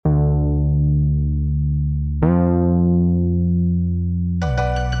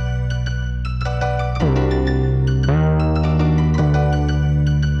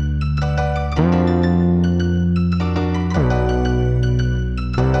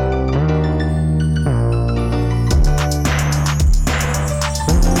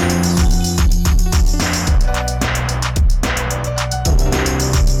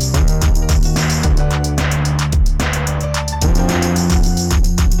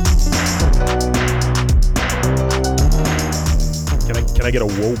I get a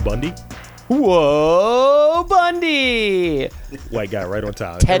Whoa Bundy? Whoa, Bundy. White guy right on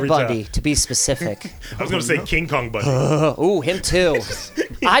time. Ted Every Bundy, time. to be specific. I was going to say King Kong Bundy. Ooh, him too.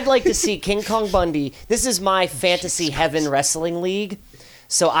 I'd like to see King Kong Bundy. This is my fantasy heaven wrestling league.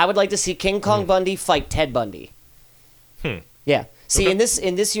 So I would like to see King Kong Bundy fight Ted Bundy. Yeah. See, Okay.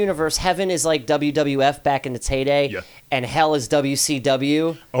 in this universe, heaven is like WWF back in its heyday, Yeah. and hell is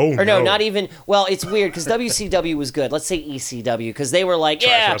WCW. Oh, or no, no. not even. Well, it's weird because WCW was good. Let's say ECW because they were like, Trash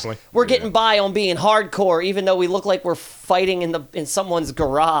yeah, wrestling. we're getting by on being hardcore, even though we look like we're fighting in someone's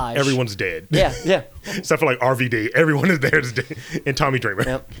garage. Everyone's dead. Yeah, yeah. Except for like RVD. Everyone is there is dead. And Tommy Dreamer.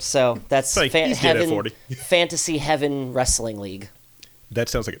 Yep. So that's Like, he's dead at heaven, 40. fantasy heaven wrestling league. That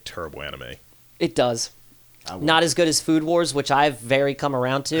sounds like a terrible anime. It does. Not as good as Food Wars, which I've very come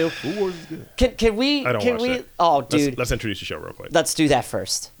around to. Food Wars is good. Can we? I don't can watch we? that. Oh, dude. Let's introduce the show real quick. Let's do that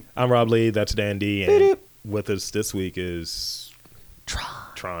first. I'm Rob Lee. That's Dan D. And with us this week is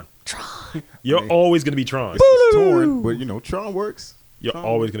Tron. You're always going to be Tron. It's torn, but you know, Tron works. You're Tron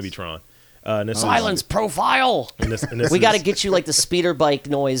always works. going to be Tron. And this Silence profile. And this We got to is- get you like the speeder bike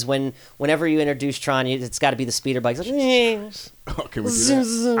noise whenever you introduce Tron. It's got to be the speeder bike. It's like, Oh, can we do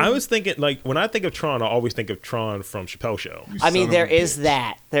that? I was thinking, like, when I think of Tron, I always think of Tron from Chappelle Show. You I mean, son of there a is bitch.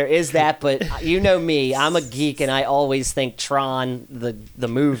 that. There is that, but you know me. I'm a geek, and I always think Tron, the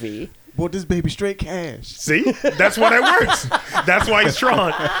movie. Boy, this baby straight cash. See? That's why that works. That's why he's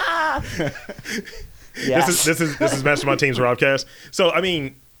Tron. Yeah. This is Mastermind Team's Robcast. So, I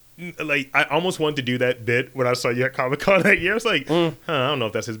mean, like, I almost wanted to do that bit when I saw you at Comic-Con that year. I was like, I don't know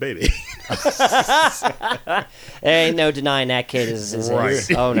if that's his baby. There ain't no denying that kid is his. Right.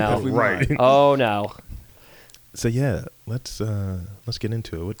 Oh no. Definitely Right. mine. Oh no. So yeah, let's get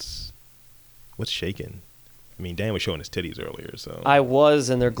into it. What's shaking? I mean, Dan was showing his titties earlier, so I was,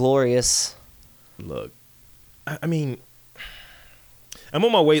 and they're glorious. look. I mean, I'm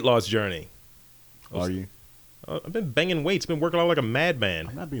on my weight loss journey. Are you? I've been banging weights, been working out like a madman.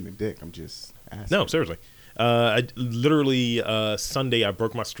 I'm not being a dick. I'm just asking. No, seriously. I literally Sunday I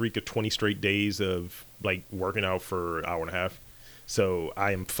broke my streak of 20 straight days of like working out for an hour and a half. So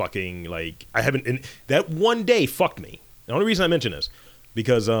I am fucking like I haven't. And that one day fucked me. The only reason I mention this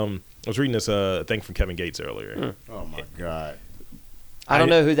because I was reading this thing from Kevin Gates earlier. Oh my god. I don't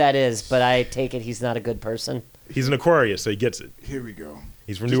know who that is, but I take it he's not a good person. He's an Aquarius, so he gets it. Here we go.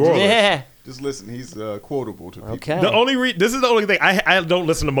 He's from New Orleans. Yeah. Just listen. He's quotable to people. Okay. This is the only thing I don't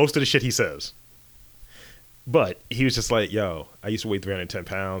listen to most of the shit he says. But he was just like, yo, I used to weigh 310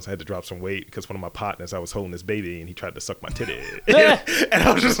 pounds. I had to drop some weight because one of my partners, I was holding this baby and he tried to suck my titty. And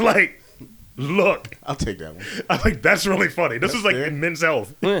I was just like, look. I'll take that one. I'm like, that's really funny. This is like fair. in Men's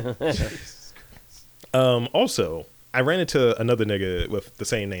Health. Also, I ran into another nigga with the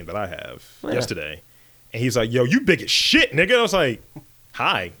same name that I have yesterday. And he's like, yo, you big as shit, nigga. I was like,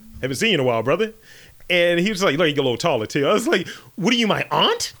 hi. Haven't seen you in a while, brother. And he was like, look, you get a little taller too. I was like, what are you, my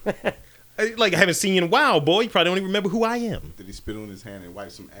aunt? I haven't seen you in a while, boy. You probably don't even remember who I am. Did he spit on his hand and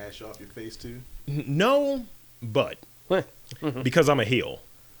wipe some ash off your face too? No, but because I'm a heel.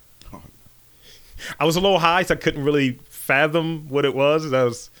 Oh, I was a little high, so I couldn't really fathom what it was. I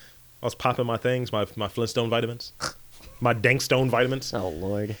was popping my things, my Flintstone vitamins, my Dankstone vitamins. Oh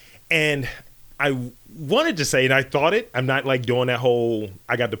Lord. And I wanted to say, and I thought it, I'm not like doing that whole,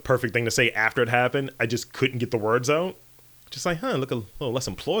 I got the perfect thing to say after it happened. I just couldn't get the words out. Just like, look a little less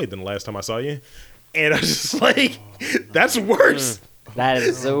employed than the last time I saw you. And I was just like, that's worse. That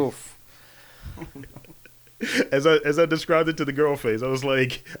is oof. As I described it to the girl face, I was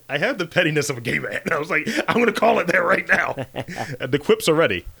like, I have the pettiness of a gay man. I was like, I'm going to call it there right now. The quips are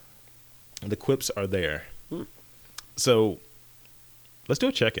ready. The quips are there. So let's do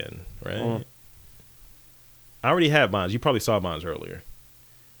a check-in, right? I already have mine. You probably saw mine earlier.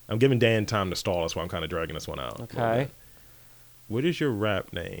 I'm giving Dan time to stall. That's why I'm kind of dragging this one out. Okay. What is your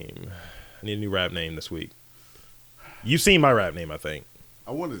rap name? I need a new rap name this week. You've seen my rap name, I think.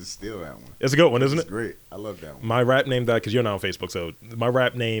 I wanted to steal that one. It's a good one, isn't It's it? great. I love that one. My rap name, because you're not on Facebook, so my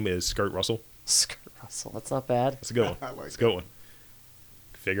rap name is Skirt Russell. Skirt Russell. That's not bad. That's a good one. I like It's a good one.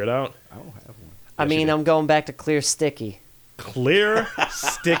 Figure it out. I don't have one. I mean, I'm going back to Clear Sticky, Clear,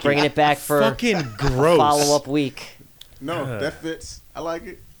 sticky. bringing it back for Fucking gross. follow-up week. No, that fits. I like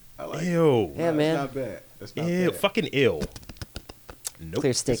it. I like it. Ew. Yeah, No, man. That's not bad. That's not Ew. bad. Fucking ill. Nope. Clear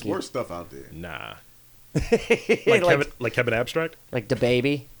There's Sticky. worse stuff out there. Nah. like, Like Kevin Abstract? like the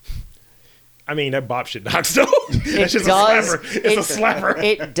baby. I mean, that bop shit knocks though. It That's just does. a slapper. It's a slapper.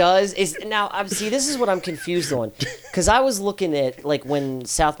 It does. See, this is what I'm confused on, because I was looking at like when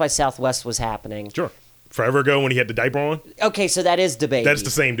South by Southwest was happening, Sure. forever ago when he had the diaper on. Okay, so that is DaBaby. That's the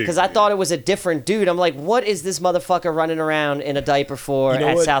same dude. Because I thought it was a different dude. I'm like, what is this motherfucker running around in a diaper for You know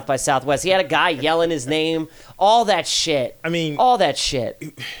at what? South by Southwest? He had a guy yelling his name, all that shit. I mean, all that shit.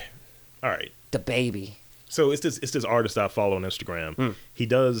 all right. DaBaby. So it's this artist I follow on Instagram. Hmm. He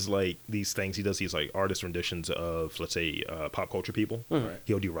does like these things. He does these like artist renditions of, let's say, pop culture people. Hmm. Right.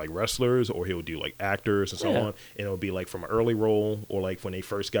 He'll do like wrestlers, or he'll do like actors and so Yeah. on. And it'll be like from an early role, or like when they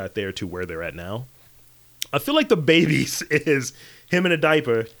first got there to where they're at now. I feel like DaBaby's is him in a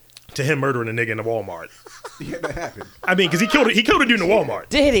diaper to him murdering a nigga in the Walmart. Yeah, that happened. I mean, because he killed a dude in the Walmart.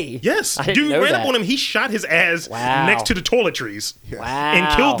 Did he? Yes, I didn't dude know ran that. up on him. He shot his ass Wow. next to the toiletries Yes. Wow.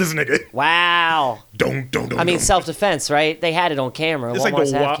 and killed this nigga. Wow. Don't. I mean, self-defense, right? They had it on camera. It's like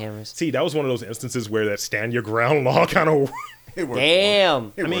Walmart's the have wa- cameras. See, that was one of those instances where that stand your ground law kind of. It worked.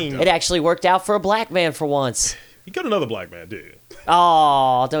 Damn. It I mean- worked It actually worked out for a black man for once. You got another black man, dude.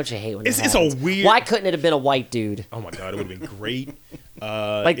 Oh, don't you hate when It's- that it's a happens? weird- Why couldn't it have been a white dude? Oh my god, it would have been great.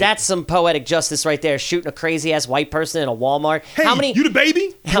 That's some poetic justice right there. Shooting a crazy ass white person in a Walmart. Hey, you the baby?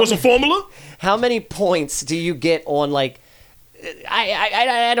 You how want some formula? How many points do you get on like?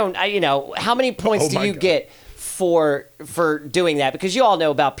 I don't. You know, how many points Oh do my you God. get for doing that? Because you all know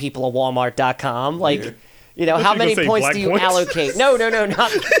about people at Walmart.com. Like, Yeah. you know, I thought how you were many gonna say points black do you points. allocate? No,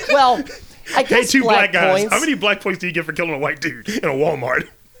 not. Well, I Hey, guess two black guys. points, How many black points do you get for killing a white dude in a Walmart?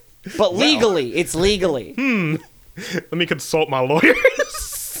 but legally, it's legally. Let me consult my lawyer.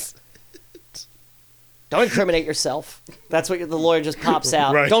 Don't incriminate yourself. That's what the lawyer just pops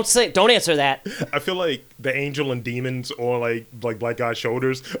out. Right. Don't answer that. I feel like the angel and demons or like black guy's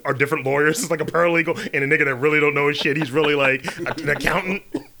shoulders are different lawyers. It's like a paralegal and a nigga that really don't know his shit. He's really like an accountant.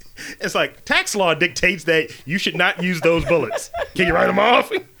 It's like tax law dictates that you should not use those bullets. Can you write them off?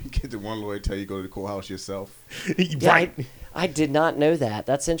 Get the one lawyer to tell you go to the courthouse yourself. Yeah, Right. I did not know that.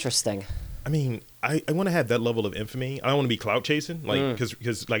 That's interesting. I mean, I want to have that level of infamy. I don't want to be clout chasing, like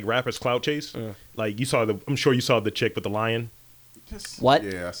because like rappers clout chase. Like I'm sure you saw the chick with the lion. Just, What?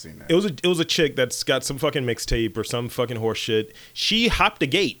 Yeah, I seen that. It was a chick that's got some fucking mixtape or some fucking horse shit. She hopped a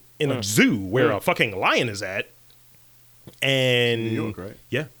gate in a zoo where a fucking lion is at, and New York, right?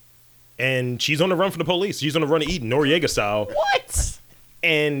 Yeah, and she's on the run from the police. She's on the run to Eden, Noriega style, What?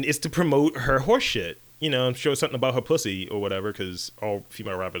 and it's to promote her horse shit. You know, I'm sure something about her pussy or whatever, because all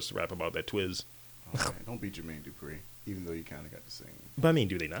female rappers rap about that twizz. Oh, man, don't be Jermaine Dupri, even though you kind of got the same. But I mean,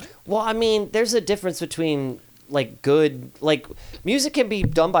 do they not? Well, I mean, there's a difference between like good, like music can be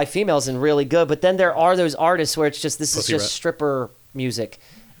done by females and really good, but then there are those artists where it's just this Pussy is just rap. stripper music,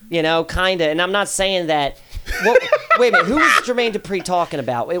 you know, kind of. And I'm not saying that. Well, wait a minute, who was Jermaine Dupri talking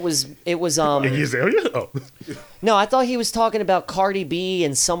about? It was Iggy Azalea? Oh, no, I thought he was talking about Cardi B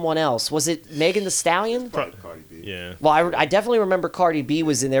and someone else. Was it Megan Thee Stallion? Probably Cardi B. yeah. Well, I definitely remember Cardi B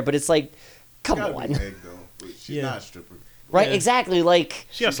was in there, but it's like, come Gotta on, be Meg though, but she's Yeah. not a stripper. right? Yeah. Exactly. Like,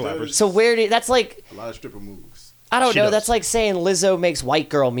 She got She slappers. does. so where did that's like? A lot of stripper moves. I don't She know. does. That's like saying Lizzo makes white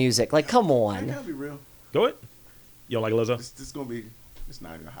girl music. Like, come I on. gotta be real. Go ahead. You don't like Lizzo? This gonna be. It's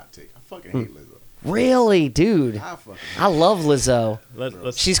not even a hot take. I fucking hate Lizzo. Really, dude? I fucking. I love Lizzo.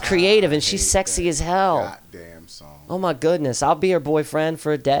 Let's. She's creative and she's hate sexy that as hell. Goddamn song. Oh my goodness, I'll be her boyfriend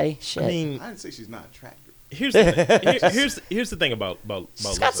for a day. Shit, I mean, I didn't say she's not attractive. here's the thing. Here's the thing about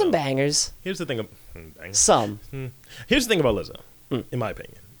she's got some Lizzo. bangers. Here's the thing. Some. Here's the thing about Lizzo, in my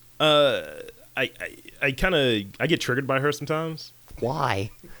opinion. I kind of I get triggered by her sometimes. Why?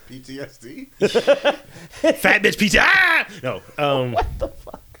 PTSD. Fat bitch pizza. Ah! No. What the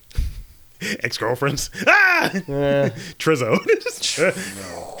fuck? Ex-girlfriends. Ah! Trizzo.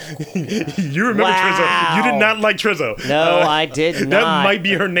 You remember Trizzo. You did not like Trizzo. No, I did not. That might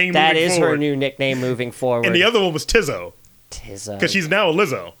be her name That moving is forward. her new nickname moving forward. And the other one was Tizzo, Tizzo. because she's now a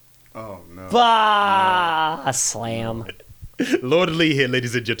Lizzo. Oh no. Bah! Slam. Lord Lee here,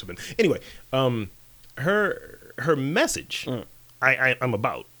 ladies and gentlemen. Anyway, her message, I'm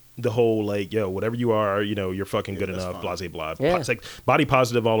about the whole like, yo, whatever you are, you know, you're fucking good that's enough, fine. blah, blah, Yeah. like body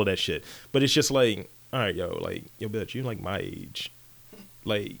positive, all of that shit. But it's just like, all right, yo, like, yo, bitch, you like my age,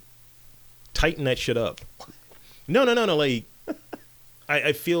 like, tighten that shit up. No, like,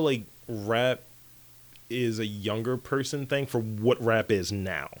 I feel like rap is a younger person thing for what rap is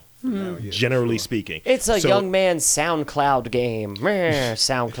now. No, yeah, Generally sure. speaking, It's a So- young man's SoundCloud game. Meh,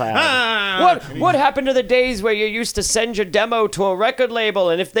 SoundCloud. Ah! What happened to the days where you used to send your demo to a record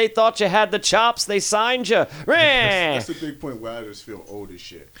label and if they thought you had the chops, they signed you? Meh. That's a big point where I just feel old as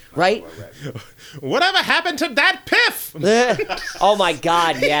shit. Right? Whatever happened to that piff? Oh my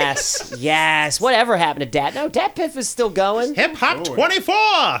God, yes. Yes. Whatever happened to Dat? No, Dat Piff is still going. Hip Hop Going. 24.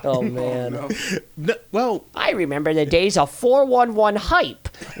 Oh man. No. No, well, I remember the days of 411 hype.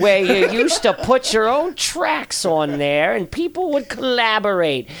 where you used to put your own tracks on there and people would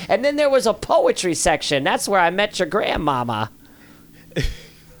collaborate. And then there was a poetry section. That's where I met your grandmama.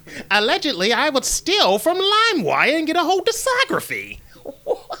 Allegedly, I would steal from LimeWire and get a whole discography.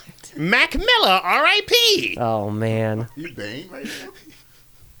 What? Mac Miller, R.I.P. Oh, man. You bang right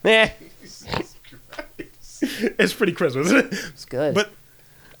now? Eh, Jesus Christ. It's pretty crisp, isn't it? it's good. But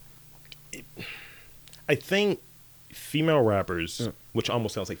I think female rappers, which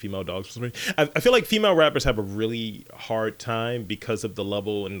almost sounds like female dogs or something, I feel like female rappers have a really hard time because of the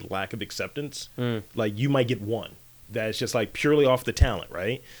level and lack of acceptance. Like, you might get one that's just like purely off the talent,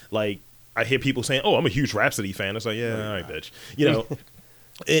 right? Like, I hear people saying, "Oh, I'm a huge Rhapsody fan." It's like, yeah, all right, bitch. You know,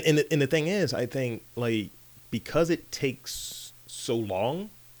 and the thing is, I think, like, because it takes so long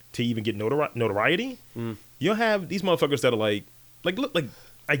to even get notoriety, you'll have these motherfuckers that are like, look, like,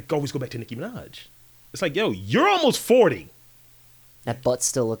 I always go back to Nicki Minaj. It's like, yo, you're almost 40. That butt's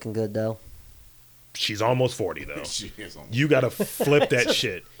still looking good, though. She's almost 40, though. She is on- You gotta flip that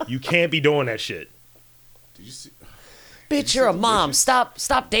shit. You can't be doing that shit. Did you see? Bitch, you're a mom. Stop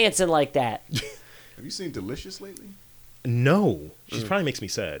dancing like that. Have you seen Delicious lately? No. She probably makes me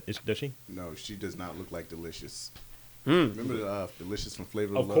sad. Does she? No, she does not look like Delicious. Mm. Remember the Delicious from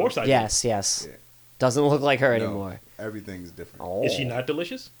Flavor Of Love? course I do. Yes. Yeah. Doesn't look like her No, anymore. everything's different. Oh. Is she not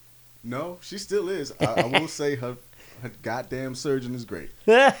delicious? No, she still is. I will say her goddamn surgeon is great.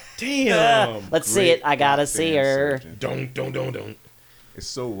 Damn. Let's see Great it. I gotta see goddamn her. surgeon. Don't. It's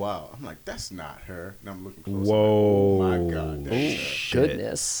so wild. I'm like, that's not her. And I'm looking closer. Whoa. Like, oh my God, that's her. Shit.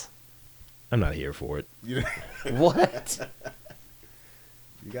 Goodness. I'm not here for it. You, What?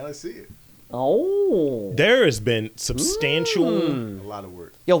 you gotta see it. Oh. There has been substantial A lot of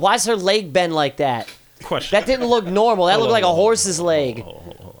work. Yo, why's her leg bend like that? questions. That didn't look normal. That looked like a horse's leg.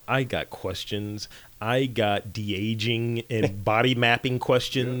 I got questions. I got de-aging and body mapping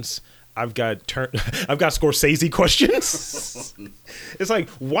questions. I've got Scorsese questions. It's like,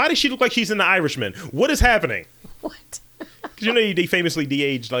 why does she look like she's in The Irishman? What is happening? What? Because you know they famously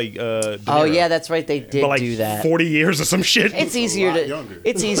de-aged like. De Oh Niro yeah, that's right. They did by like do that. 40 years or some shit. It's a easier lot to younger.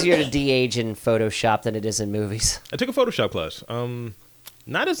 it's easier to de-age in Photoshop than it is in movies. I took a Photoshop class.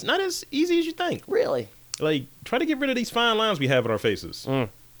 Not as easy as you think. Really? Like, try to get rid of these fine lines we have on our faces.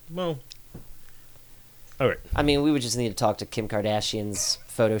 Well, all right. I mean, we would just need to talk to Kim Kardashian's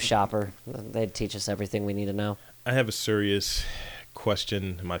Photoshopper. They'd teach us everything we need to know. I have a serious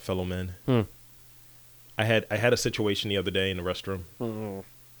question, my fellow men. I had a situation the other day in the restroom,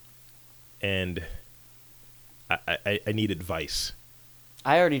 and I need advice.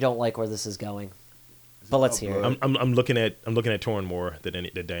 I already don't like where this is going, but let's hear it. I'm looking at Torrin more than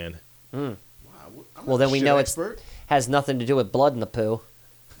Dan. Wow, I'm Well, not then a we shit know expert. it has nothing to do with blood in the poo.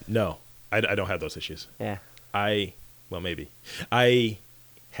 No, I don't have those issues. Yeah. Maybe. I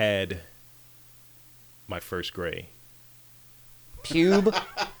had my first gray. Pube.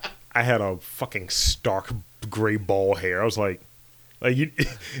 I had a fucking stark gray ball hair. I was like you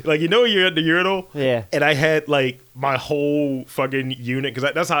know you're at the urinal, Yeah. and I had like my whole fucking unit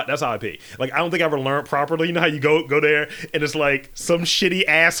because that's how I pee. Like I don't think I ever learned properly. You know how you go there and it's like some shitty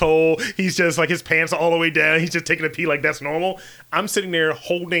asshole. He's just like his pants are all the way down. He's just taking a pee like that's normal. I'm sitting there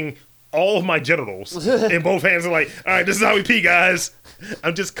holding all of my genitals in both hands and like, all right, this is how we pee, guys.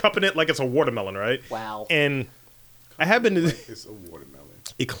 I'm just cupping it like it's a watermelon, right? Wow. And I happened to. It's a watermelon.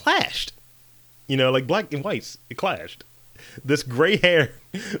 It clashed. You know, like black and whites. It clashed. This gray hair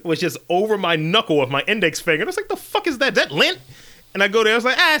was just over my knuckle of my index finger. And I was like, the fuck is that? Is that lint? And I go there. I was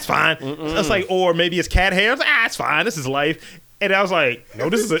like, it's fine. I was like, or maybe it's cat hair. I was like, it's fine. This is life. And I was like, no,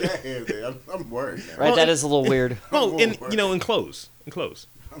 this is it. I'm worried now. Right, that is a little weird. Oh, in clothes. In clothes.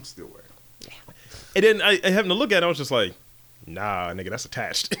 I'm still worried. And then I having to look at it, I was just like, nah, nigga, that's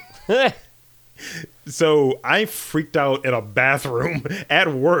attached. So I freaked out in a bathroom at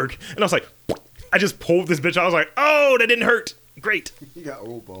work. And I was like, I just pulled this bitch out. I was like, oh, that didn't hurt. Great. You got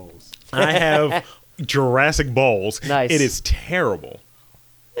old balls. I have Jurassic balls. Nice. It is terrible.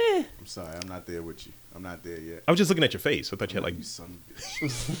 I'm sorry, I'm not there with you. I'm not there yet. I was just looking at your face. I thought you had like. You son of a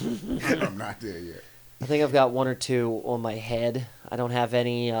bitch. I'm not there yet. I think I've got one or two on my head. I don't have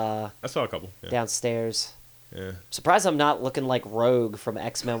any I saw a couple. Yeah. downstairs. Yeah. Surprised I'm not looking like Rogue from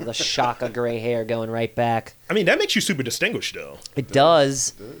X-Men with a shock of gray hair going right back. I mean, that makes you super distinguished, though. It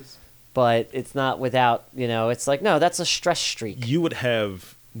does, It does. but it's not without, it's like, no, that's a stress streak. You would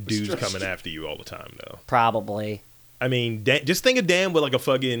have dudes Stress. coming after you all the time, though. Probably. I mean, just think of Dan with like a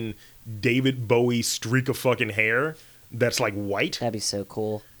fucking David Bowie streak of fucking hair that's like white. That'd be so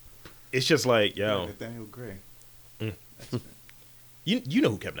cool. It's just like, yo, Nathaniel Gray. you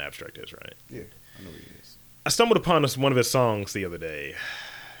know who Kevin Abstract is, right? Yeah, I know who he is. I stumbled upon one of his songs the other day.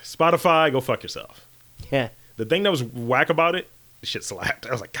 Spotify, go fuck yourself. Yeah. The thing that was whack about it, the shit slapped.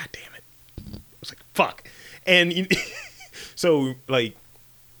 I was like, God damn it. I was like, fuck. And so, like,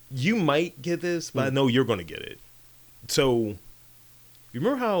 you might get this, but I know you're going to get it. So, you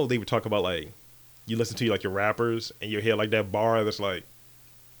remember how they would talk about, like, you listen to, like, your rappers, and you hear, like, that bar that's like,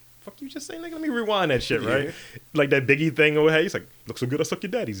 fuck you just saying? Like, let me rewind that shit, right? Yeah. Like, that Biggie thing over here. He's like, look so good, I suck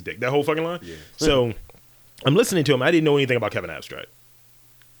your daddy's dick. That whole fucking line. Yeah. So, I'm listening to him. I didn't know anything about Kevin Abstract.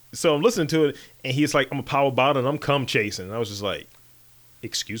 So, I'm listening to it, and he's like, I'm a power bottom, and I'm cum chasing. And I was just like,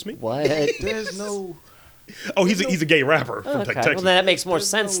 excuse me? What? There's no Oh, he's a gay rapper from Okay. Texas. Well, then that makes more there's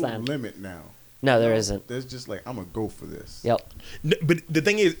sense no then. limit now. No, there isn't. There's just like, I'm gonna go for this. Yep. But the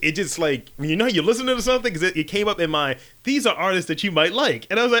thing is, it just like, you know, you're listening to something because it came up in my, these are artists that you might like.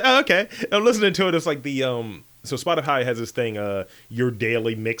 And I was like, oh, okay. And I'm listening to it. It's like the, so Spotify has this thing, your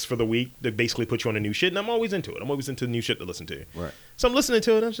daily mix for the week that basically puts you on a new shit. And I'm always into it. I'm always into new shit to listen to. Right. So I'm listening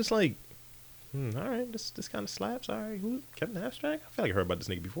to it. And I'm just like, all right, this kind of slaps. All right, who? Kevin Abstract? I feel like I heard about this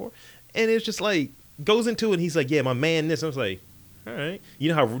nigga before. And it's just like, goes into it and he's like, yeah, my man this. I was like, all right. You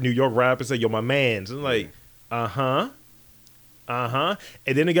know how New York rappers say, yo, my man's. And I'm like, uh-huh.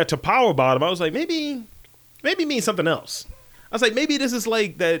 And then it got to Power Bottom. I was like, maybe it means something else. I was like, maybe this is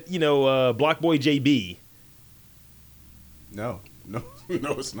like that, you know, Block Boy JB. No,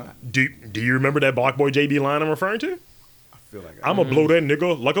 it's not. Do you remember that Block Boy JB line I'm referring to? I feel like I'm going to blow that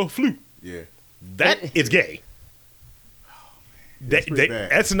nigga like a flute. yeah. That is gay. That's pretty bad.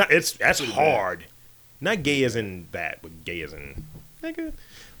 That's pretty hard. Not gay as in that, but gay as in nigga.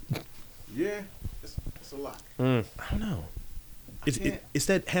 Yeah, it's a lot. I don't know. It's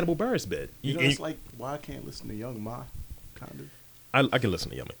that Hannibal Buress bit. You know, it's like why I can't listen to Young Ma, kind of. I can listen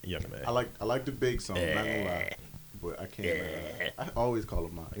to Young Man. I like the big song, not gonna lie, but I can't. I always call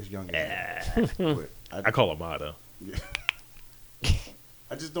him Ma. It's Young Man, but I call him Ma though. yeah.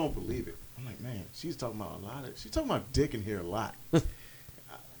 I just don't believe it. I'm like, man, she's talking about she's talking about dick in here a lot. You're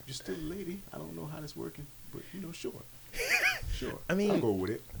still a lady. I don't know how this working, but you know, sure. I mean, I'll go with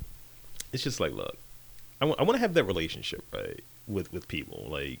it. It's just like, look, I want to have that relationship, right, with people.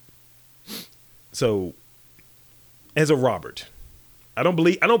 Like, so, as a Robert, I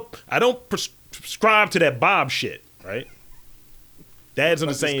don't prescribe to that Bob shit, right? Dad's on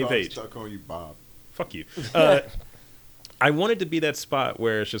the same page. Start calling you Bob. Fuck you. I want it to be that spot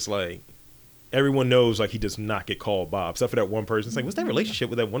where it's just like, everyone knows, like, he does not get called Bob, except for that one person. It's like, what's that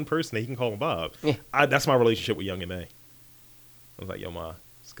relationship with that one person that he can call him Bob? Yeah. That's my relationship with Young M.A. I was like, yo, Ma,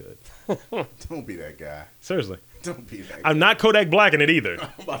 it's good. Don't be that guy. Seriously. Don't be that guy. I'm not Kodak Black in it either. I'm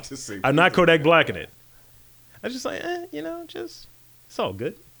about to say. I'm not Kodak Black in it. I was just like, you know, just, it's all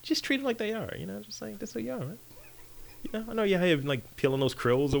good. Just treat them like they are, you know, just like, that's who you are, right? You know, I know you have, like, peeling those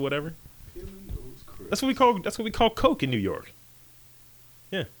krills or whatever. Peeling those crisps. That's what we call Coke in New York.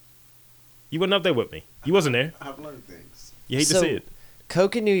 Yeah. You wasn't up there with me. You wasn't there. I've learned things. You hate to see it.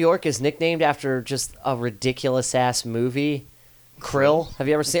 Coke in New York is nicknamed after just a ridiculous ass movie. Krill. Have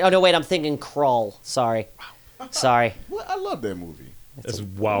you ever seen? Oh no, wait, I'm thinking Krull. Sorry. Well, I love that movie. That's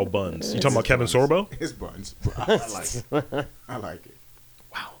Wild Buns. You talking about Kevin Sorbo? His buns. I like it. I like it.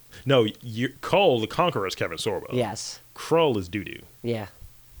 Wow. No, Cole the Conqueror is Kevin Sorbo. Yes. Krull is doo-doo. Yeah.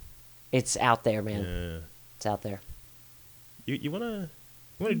 It's out there, man. Yeah. It's out there. You wanna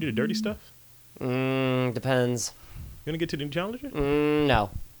do the dirty stuff? Depends. You wanna get to the new challenger? No.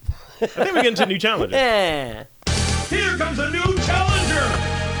 I think we're getting to the new challenger. Eh. Here comes a new challenger!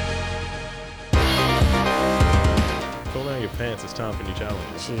 Pull down your pants. It's time for new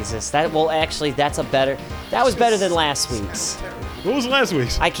challenger. Jesus. That was better than last week's. What was last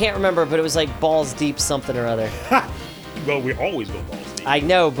week's? I can't remember, but it was like balls deep something or other. Well, we always go balls deep. I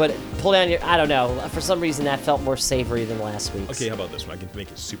know, but pull down your, I don't know. For some reason that felt more savory than last week's. Okay, how about this one? I can make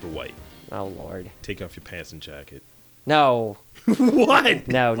it super white. Oh Lord. Take off your pants and jacket. No. What?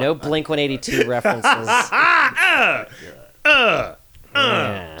 No Blink 182 references. Yeah.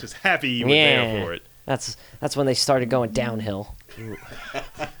 Just happy you were there for it. That's when they started going downhill.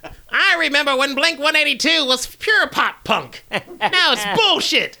 I remember when Blink 182 was pure pop punk. Now it's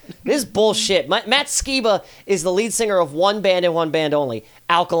bullshit. This is bullshit. Matt Skiba is the lead singer of one band and one band only,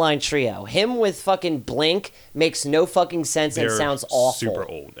 Alkaline Trio. Him with fucking Blink makes no fucking sense and They're sounds awful. super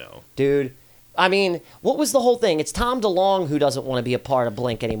old now. Dude. I mean, what was the whole thing? It's Tom DeLonge who doesn't want to be a part of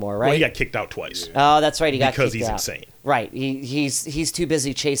Blink anymore, right? Well, he got kicked out twice. Oh, that's right. He got Because kicked he's out. insane. Right. He's too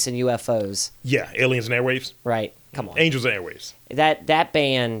busy chasing UFOs. Yeah, Aliens and Airwaves. Right. Come on. Angels and Airwaves. That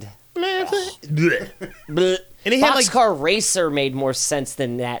band. Blech. Bleh. And he had like, Boxcar Racer made more sense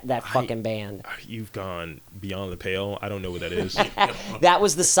than that fucking band. you've gone beyond the pale. I don't know what that is. That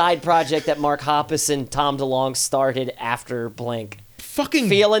was the side project that Mark Hoppus and Tom DeLonge started after Blink. fucking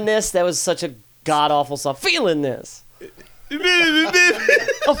Feeling This. That was such a god awful song. Feeling This.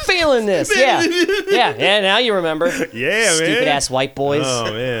 Oh, Feeling This. Yeah. Yeah. Now you remember. Yeah, man. Stupid ass white boys.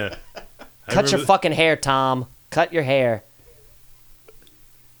 Oh man. Cut your fucking hair, Tom. Cut your hair.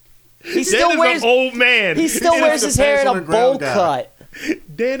 He still Dan wears. is an old man. He still wears the his hair in pants a on the ground bowl guy. cut.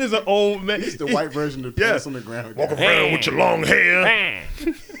 Dan is an old man. He's the white version of Yeah. Pants on the Ground. Walk guy. around with your long hair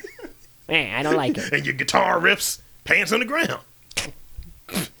I don't like it. and your guitar riffs, pants on the ground.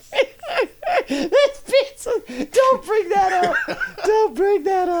 Don't bring that up. Don't bring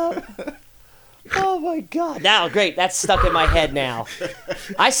that up. Oh my god. Now, great. That's stuck in my head now.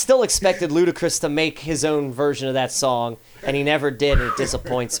 I still expected Ludacris to make his own version of that song, and he never did, and it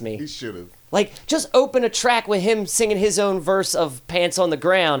disappoints He me. should have. Like, just open a track with him singing his own verse of Pants on the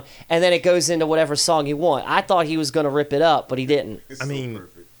Ground, and then it goes into whatever song you want. I thought he was going to rip it up, but he didn't. It's I so mean,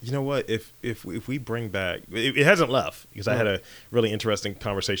 perfect. you know what? If we bring back, it hasn't left because I had a really interesting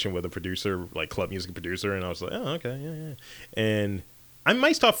conversation with a producer, like club music producer, and I was like, oh, okay, yeah. And I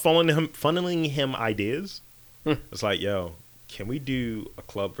might start funneling him ideas. It's like, yo, can we do a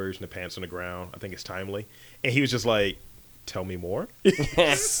club version of Pants on the Ground? I think it's timely. And he was just like, tell me more.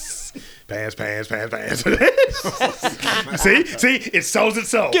 Pants. See, it sells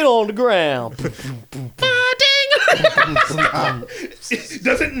itself. Get on the ground.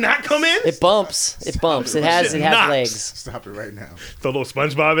 Does it not come in? It bumps. It bumps. It has Knocks. legs. Stop it right now. Throw a little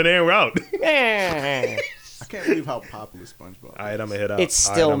SpongeBob in there and we're out. I can't believe how popular SpongeBob is. All right, I'm gonna head out. It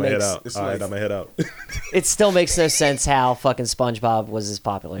still All right, makes- I'm gonna head out. It still makes no sense how fucking SpongeBob was as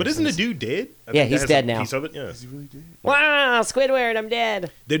popular. But as isn't the this. dude dead? I Yeah, think he's that has dead a now. Piece of it, yeah. Is he really dead? Wow, Squidward, I'm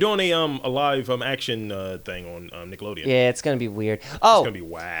dead. They're doing a live action thing on Nickelodeon. Yeah, it's gonna be weird. It's Oh, gonna be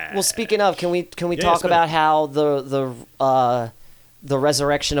whack. well, speaking of, can we Yeah, talk it's been- about how the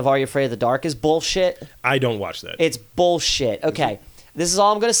resurrection of Are You Afraid of the Dark is bullshit? I don't watch that. It's bullshit. Okay, this is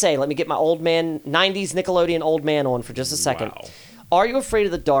all I'm gonna say. Let me get my old man, '90s Nickelodeon old man on for just a second. Wow. Are You Afraid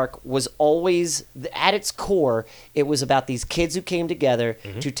of the Dark was always, at its core, it was about these kids who came together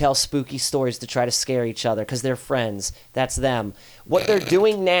to tell spooky stories to try to scare each other because they're friends. That's them. What they're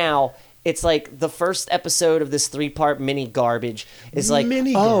doing now, it's like the first episode of this 3-part mini garbage is like,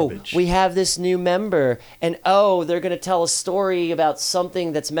 Mini oh, garbage. we have this new member, and oh, they're going to tell a story about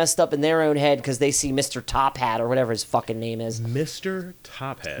something that's messed up in their own head because they see Mr. Top Hat or whatever his fucking name is. Mr.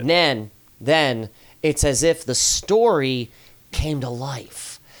 Top Hat. And then it's as if the story came to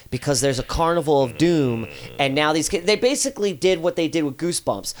life because there's a carnival of doom, and now these kids, they basically did what they did with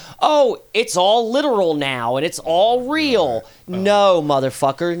Goosebumps. Oh, it's all literal now and it's all real. No,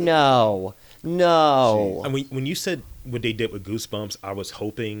 motherfucker, no. And when you said what they did with Goosebumps, I was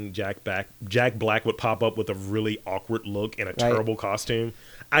hoping Jack Black would pop up with a really awkward look and a terrible costume.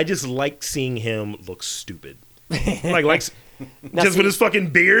 I just like seeing him look stupid, like just with his fucking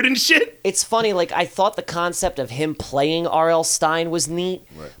beard and shit. It's funny, like I thought the concept of him playing R.L. Stein was neat,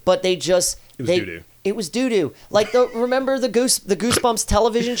 Right. but they just It was doo-doo. It was doo-doo. Like remember the Goosebumps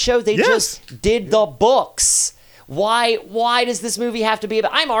television show? They Yes. just did the books. Why does this movie have to be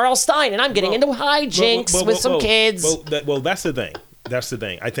about I'm R.L. Stein and I'm getting into hijinks with some kids? Well, that's the thing. That's the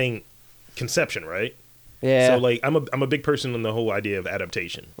thing. I think conception, right? Yeah. So like I'm a big person on the whole idea of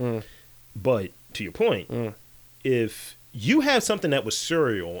adaptation. But to your point, if you have something that was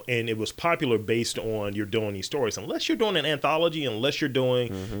serial and it was popular based on you're doing these stories, unless you're doing an anthology, unless you're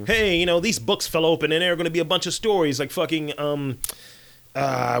doing, hey, these books fell open and there are going to be a bunch of stories like fucking,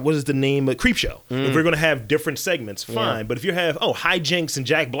 what is the name? Creepshow. If we're going to have different segments, fine. But if you have, hijinks and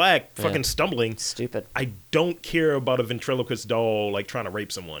Jack Black fucking stumbling, Stupid. I don't care about a ventriloquist doll like trying to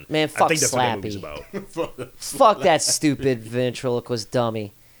rape someone. Man, I fuck think that's what that movie's Slappy. about. Fuck that stupid ventriloquist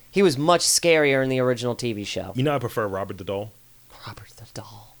dummy. He was much scarier in the original TV show. You know, I prefer Robert the Doll. Robert the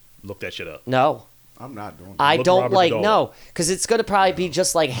Doll. Look that shit up. No. I'm not doing that. I Look don't Robert the like Doll. no, because it's going to probably be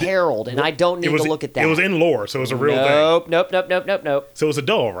just like Harold, and I don't need to look at that. It was in lore, so it was a real thing. Nope. So it was a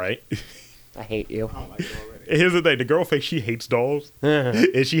doll, right? I hate you. I don't like it already. And here's the thing: the girl face, she hates dolls,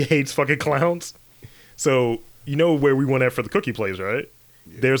 and she hates fucking clowns. So you know where we went at for the cookie place, right?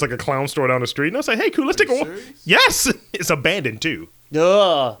 There's like a clown store down the street, and I was like, "Hey, cool, let's Are take a you walk." serious? Yes, it's abandoned too.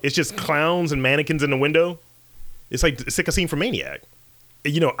 Ugh. It's just clowns and mannequins in the window. It's like a scene from Maniac.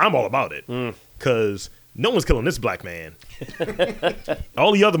 And, I'm all about it because no one's killing this black man.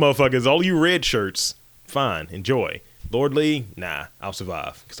 All the other motherfuckers, all you red shirts, fine, enjoy. Lord Lee, nah, I'll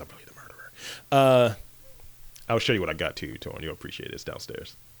survive because I'm really the murderer. I'll show you what I got to you, Torn. You'll appreciate it. It's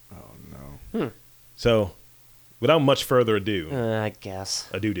downstairs. Oh no. So, without much further ado, I guess.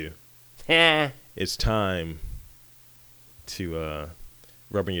 it's time to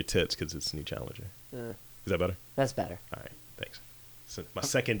rub on your tits because it's a new challenger. Is that better? That's better. All right, thanks. So my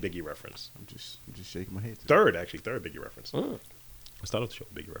second Biggie reference. I'm just shaking my head. Third Biggie reference. I started the show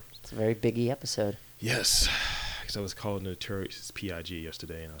with Biggie reference. It's a very Biggie episode. Yes, because I was calling the Notorious P.I.G.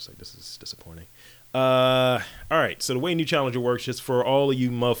 yesterday, and I was like, this is disappointing. All right, so the way New Challenger works, just for all of you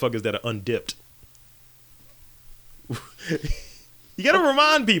motherfuckers that are undipped, you got to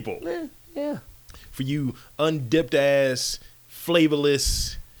remind people. Yeah. For you undipped ass,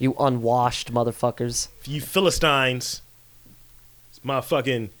 flavorless, You unwashed motherfuckers. for you Philistines, it's my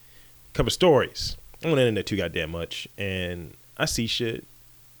fucking cover stories. I'm on the internet too goddamn much, and I see shit,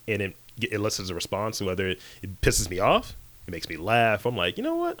 and it elicits a response, whether it pisses me off, it makes me laugh. I'm like, you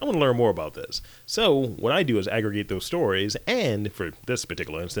know what? I want to learn more about this. So what I do is aggregate those stories, and for this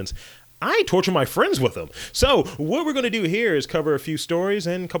particular instance, I torture my friends with them. So what we're going to do here is cover a few stories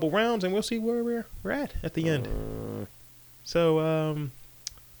and a couple rounds, and we'll see where we're at the end. So,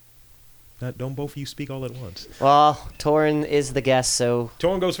 don't both of you speak all at once. Well, Torin is the guest, so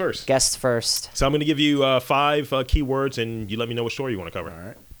Torrin goes first. guest first. So I'm going to give you 5 keywords, and you let me know what story you want to cover. All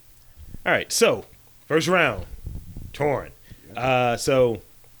right. All right, so first round, Torrin. So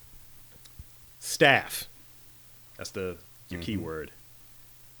staff. That's your keyword.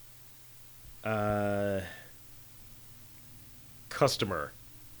 Customer.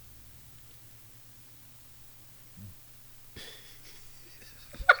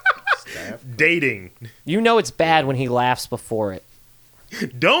 Staff. Dating. You know it's bad when he laughs before it.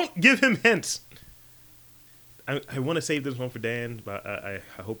 Don't give him hints. I want to save this one for Dan, but I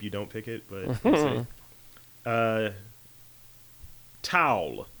hope you don't pick it. But let's see.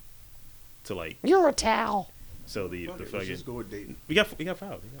 Towel. To like, You're a towel. so the Fuck it, let's fucking. just go with dating. We got files,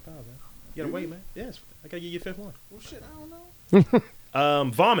 man. You gotta wait, man. Yes, I gotta give you a 5th one. Well, shit, I don't know.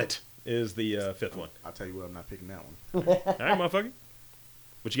 Vomit is the 5th one. I'll tell you what, I'm not picking that one. All right, motherfucker.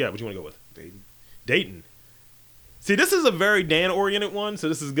 What you got? What you want to go with? Dating. Dayton. See, this is a very Dan-oriented one, so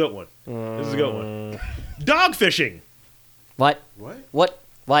this is a good one. This is a good one. Dog fishing. What? What?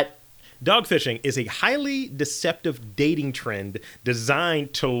 Dog fishing is a highly deceptive dating trend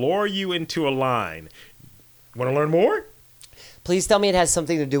designed to lure you into a line. Want to learn more? Please tell me it has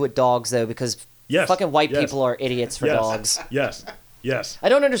something to do with dogs, though, because Yes. fucking white Yes. people are idiots for Yes. dogs. Yes. I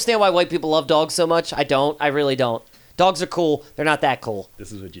don't understand why white people love dogs so much. I don't. I really don't. Dogs are cool. They're not that cool.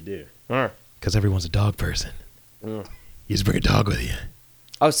 This is what you do. Because everyone's a dog person. You just bring a dog with you.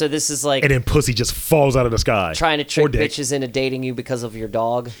 Oh, so this is like And then pussy just falls out of the sky. trying to Or trick dick. bitches into dating you because of your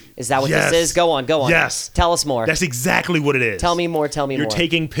dog? Is that what Yes. this is? Go on. Yes. Tell us more. That's exactly what it is. Tell me more. Tell me You're more.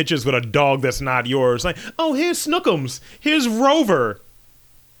 taking pictures with a dog that's not yours. Like, oh, here's Snookums. Here's Rover.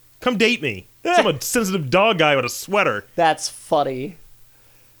 Come date me. I'm a sensitive dog guy with a sweater. That's funny.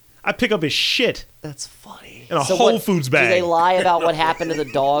 I pick up his shit That's funny. in a Whole Foods bag. Do they lie about what happened to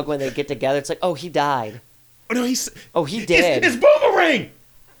the dog when they get together? It's like, oh, he died. Oh, no, he's. Oh, he did. It's Boomerang.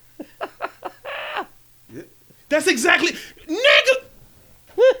 Yeah. That's exactly. Nigga!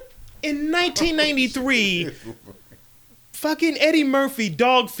 In 1993, fucking Eddie Murphy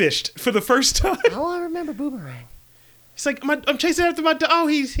dog fished for the first time. Oh, I remember Boomerang. He's like, I'm chasing after my dog. Oh,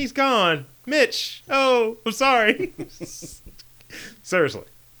 he's gone. Mitch. Oh, I'm sorry. Seriously.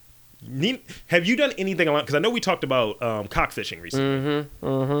 Have you done anything along? Because I know we talked about cockfishing recently.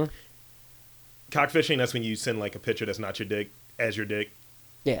 Cockfishing, that's when you send like a picture that's not your dick as your dick.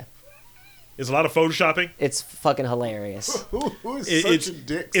 Yeah. There's a lot of photoshopping. It's fucking hilarious. Who is It's such a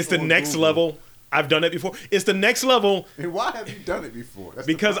dick? it's the on next Google? level. I've done it before. It's the next level And why have you done it before? That's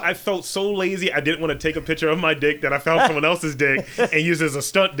the because problem. I felt so lazy. I didn't want to take a picture of my dick that I found someone else's dick and use it as a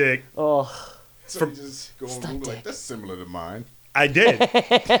stunt dick. Oh, So you just go on Stunt Google dick. like, that's similar to mine. I did.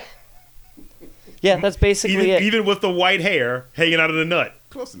 yeah, that's basically it. even with the white hair hanging out of the nut.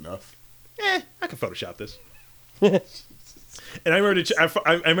 Close enough. I can Photoshop this. And I remember,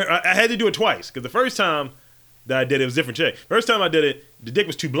 I had to do it twice because the first time that I did it was a different chick. First time I did it, the dick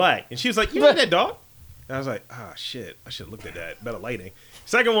was too black, and she was like, "You like that dog?" And I was like, "Ah, shit, I should have looked at that. Better lighting."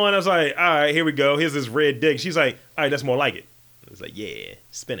 Second one, I was like, "All right, here we go. Here's this red dick." She's like, "All right, that's more like it." I was like, "Yeah,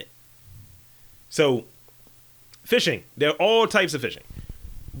 spin it." So, fishing. There are all types of fishing.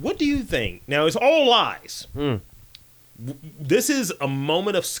 What do you think? Now, it's all lies. This is a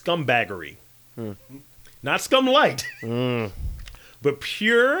moment of scumbaggery. Not scum light, but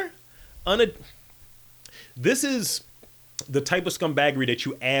pure, this is the type of scumbaggery that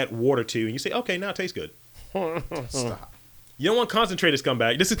you add water to and you say, okay, now it tastes good. Stop. You don't want concentrated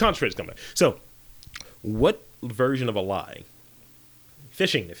scumbag. This is concentrated scumbag. So, what version of a lie,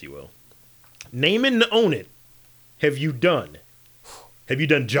 fishing, if you will, name and own it, have you done? Have you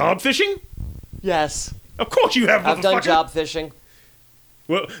done job fishing? Yes. Of course you have, I've done motherfucker. job fishing.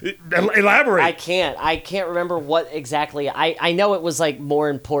 Well, elaborate. I can't remember what exactly. I know it was like more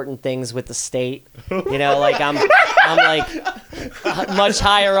important things with the state. You know, like I'm like much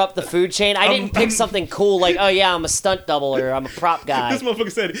higher up the food chain. I didn't pick something cool like, oh yeah, I'm a stunt double or I'm a prop guy. This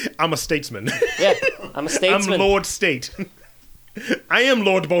motherfucker said, "I'm a statesman. Yeah, I'm a statesman. I'm Lord State. I am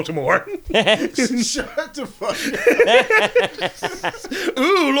Lord Baltimore. Shut the fuck up.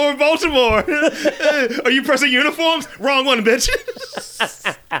 Ooh, Lord Baltimore. Are you pressing uniforms? Wrong one, bitch."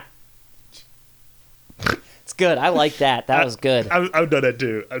 It's good. I like that. That was good. I've done that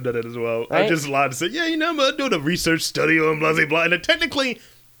too. I've done it as well. Right? I just lied to say, yeah, you know, I'm doing a research study on blah, blah, blah. And then technically,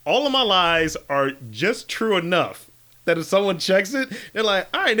 all of my lies are just true enough that if someone checks it, they're like,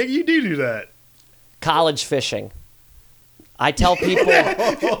 all right, nigga, you do that. College fishing. I tell people,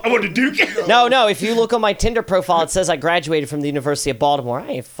 I went to Duke. no. If you look on my Tinder profile, it says I graduated from the University of Baltimore. I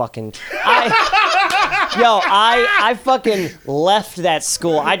ain't fucking. I fucking left that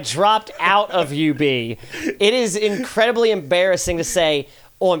school. I dropped out of UB. It is incredibly embarrassing to say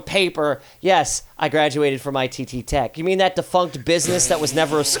on paper, yes, I graduated from ITT Tech. You mean that defunct business that was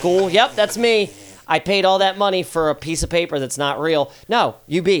never a school? Yep, that's me. I paid all that money for a piece of paper that's not real. No,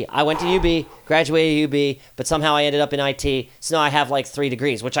 UB. I went to UB, graduated UB, but somehow I ended up in IT. So now I have like 3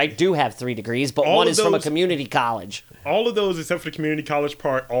 degrees, which I do have 3 degrees, but All one of is from a those- community college. All of those, except for the community college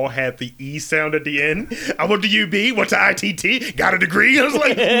part, all had the E sound at the end. I went to UB, went to ITT, got a degree. I was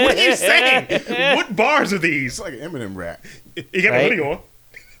like, what are you saying? What bars are It's these? like an Eminem rap. You got Right? a hoodie on.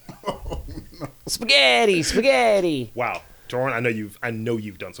 Spaghetti. Wow. Torrin, I know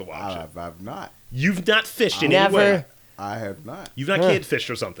you've done some wild shit. I've not. You've not fished in Never. any way. I have not. You've not kid fished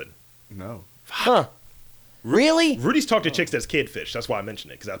or something. No. Huh. Really? Rudy's talked to chicks that's kid fish. That's why I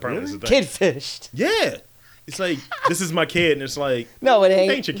mentioned it, because apparently it's a thing. Kid fished. Yeah. It's like, this is my kid, and it's like, No, it it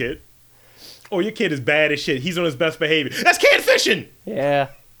ain't. ain't your kid. Or your kid is bad as shit. He's on his best behavior. That's kid fishing! Yeah.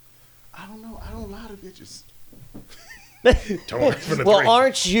 I don't know. I don't lie to bitches. Torrin from the Well, three.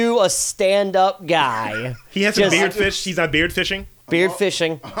 aren't you a stand-up guy? He has some just- beard fish. He's not beard fishing. Beard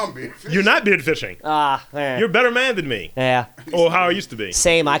fishing. I'm being fishy. You're not beard fishing. You're You're a better man than me. yeah. Or how I used to be.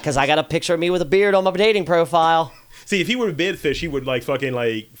 Same, because I got a picture of me with a beard on my dating profile. See, if he were a beard fish, he would like fucking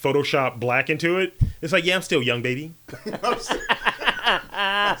like Photoshop black into it. It's like, yeah, I'm still young, baby.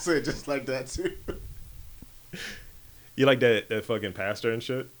 I say it just like that too. You like that fucking pastor and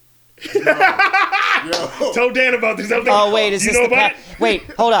shit? Yo. Tell Dan about this. Oh wait, is you this know the about wait?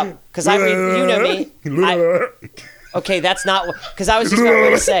 Hold up, because I read. You know me. Okay, that's not because I was just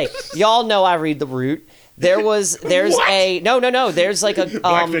going to say. Y'all know I read the Root. There's What? a no. There's like a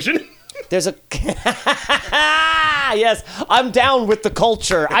Black fishing? There's a yes. I'm down with the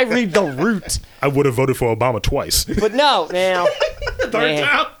culture. I read the Root, I would have voted for Obama twice. but no, now Third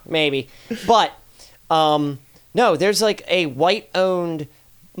time? maybe, but no. There's like a white-owned,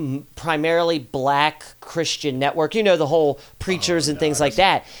 primarily black Christian network. You know, the whole preachers and things like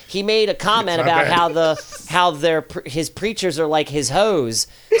that. He made a comment not about bad. how his preachers are like his hoes.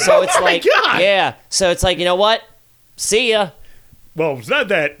 So it's Oh my like God. yeah. So it's like, you know what? See ya. Well, it's not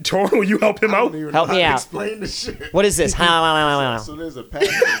that. Tor, will you help him I out? don't even Help know me how to out. explain the shit. What is this? So there's a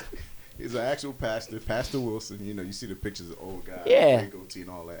pastor. He's an actual pastor, Pastor Wilson. You know, you see the pictures of old guy, Yeah. big goatee and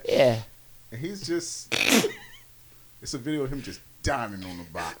all that. Yeah. And he's just. It's a video of him just diving on the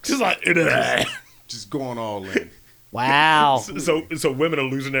box, Just like, just going all in. Wow. so women are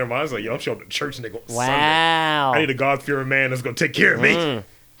losing their minds. Like, yo, I'm showing up to church, nigga. on Sunday. Wow. I need a God-fearing man that's gonna take care of me.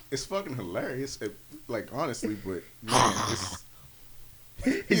 It's fucking hilarious, like honestly, but man,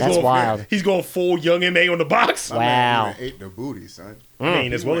 He's That's going, wild. He's going full young MA on the box. my Wow. man ate the booty, son. I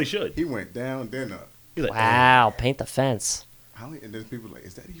mean, as well he should. He went down, then up. He's like, Wow. Paint the fence. And then people are like,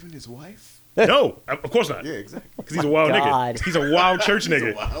 is that even his wife? no, of course not. Yeah, exactly. Because he's a wild God. nigga. He's a wild church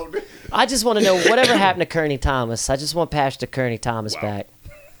nigga. Wow. I just want to know whatever happened to Kearney Thomas. I just want Pastor Kearney Thomas Wow. back.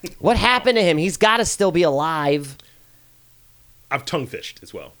 What happened to him? He's got to still be alive. I've tongue fished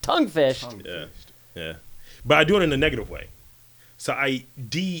as well. Tongue fished. Yeah. Yeah. But I do it in a negative way. So I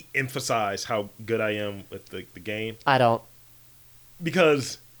de-emphasize how good I am with the game I don't.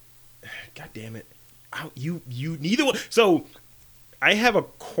 because, God damn it, you neither one. So I have a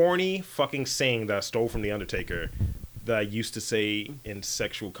corny fucking saying that I stole from the Undertaker that I used to say in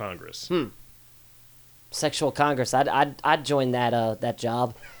Sexual Congress. Sexual Congress. I'd join that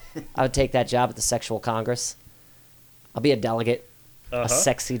job. I would take that job at the Sexual Congress. I'll be a delegate. A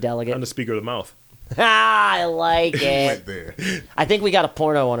sexy delegate. I'm the speaker of the mouth. I like Went it. there. I think we got a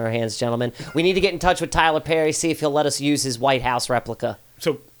porno on our hands, gentlemen. We need to get in touch with Tyler Perry, see if he'll let us use his White House replica.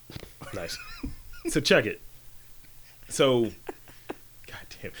 So, nice. So check it. So, God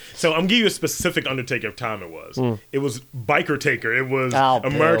damn damn. So I'm giving you a specific Undertaker time it was. It was Biker Taker. It was Oh,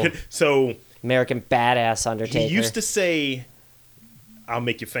 American. Bill. So American Badass Undertaker. he used to say, "I'll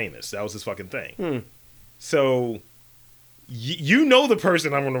make you famous." That was his fucking thing. So you know the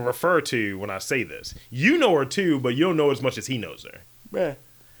person I'm going to refer to when I say this. You know her too, but you don't know as much as he knows her. Yeah.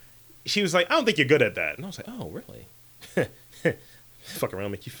 She was like, "I don't think you're good at that," and I was like, "Oh, really?" Fuck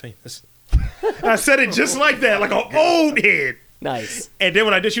around, make you famous. I said it just like that, like an old head. Nice. And then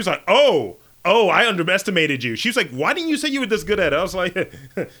when I did, she was like, "Oh, I underestimated you." She was like, "Why didn't you say you were this good at it?" I was like,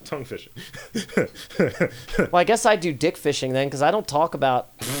 "Tongue fishing." Well, I guess I do dick fishing then, because I don't talk about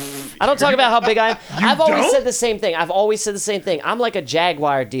how big I am. I've always don't? said the same thing. I'm like a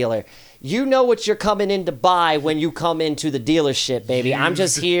Jaguar dealer. You know what you're coming in to buy when you come into the dealership, baby. I'm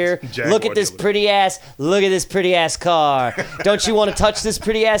just here. Jaguar Look at this dealer. Look at this pretty ass car. Don't you want to touch this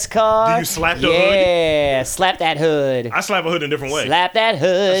pretty ass car? Do you slap the hood? Yeah, slap that hood. I slap a hood in a different way. Slap that I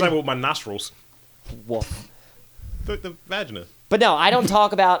hood. slap it with my nostrils. Woof. The vagina. But no, I don't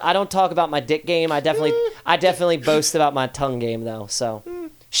talk about my dick game. I definitely boast about my tongue game though. So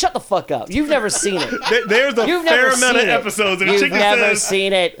shut the fuck up. You've never seen it. There's a You've fair never amount of seen it. episodes. And the You've chicken never says,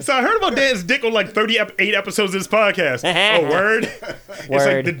 seen it. So I heard about Dan's dick on like 38 episodes of this podcast. Oh, word? It's like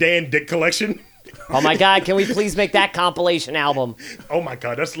Word. the Dan Dick collection. Oh my god, can we please make that compilation album? Oh my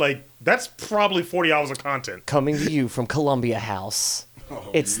God, that's probably 40 hours of content. Coming to you from Columbia House.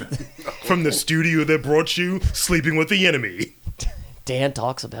 It's From the studio that brought you Sleeping with the Enemy. Dan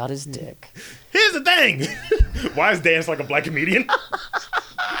talks about his dick. Here's the thing. Why is Dan like a black comedian?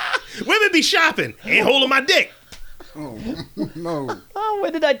 Women be shopping. Ain't holding my dick. Oh, no. Oh,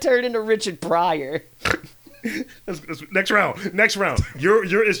 when did I turn into Richard Pryor? That's next round.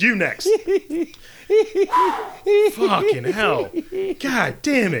 It's you next. Fucking hell. God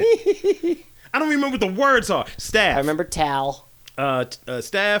damn it. I don't remember what the words are. Staff. I remember Tal.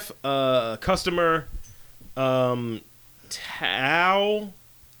 Staff, customer, towel,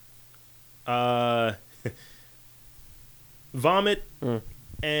 vomit,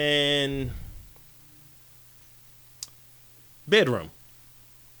 and bedroom.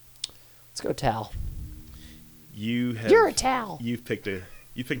 Let's go Tal. You're a towel. You've picked a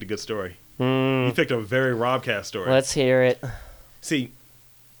good story. You picked a very Robcast story. Let's hear it. See,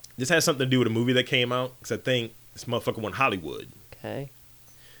 this has something to do with a movie that came out, because I think this motherfucker won Hollywood. Okay.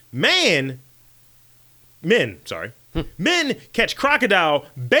 Men catch crocodile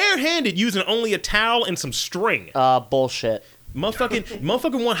barehanded using only a towel and some string. Bullshit.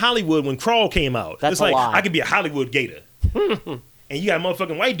 Motherfucking won Hollywood when Crawl came out. That's it's a like, lie. I could be a Hollywood gator. And you got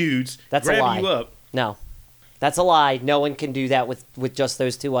motherfucking white dudes That's a grabbing lie. you up. No. That's a lie. No one can do that with just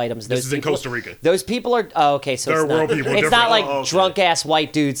those two items. This is in Costa Rica. Those people are... Oh, okay, so Third it's not, world people are it's not different. like Oh, okay. drunk-ass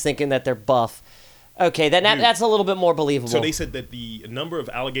white dudes thinking that they're buff. Okay, then that's a little bit more believable. So they said that the number of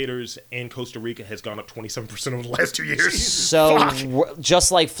alligators in Costa Rica has gone up 27% over the last 2 years. So, Fuck.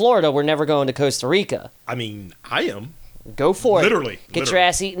 just like Florida, we're never going to Costa Rica. I mean, I am. Go for it. Literally. Get your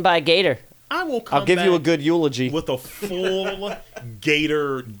ass eaten by a gator. I will come I'll give you a back good eulogy. with a full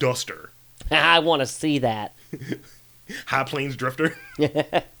gator duster. I want to see that. High Plains Drifter.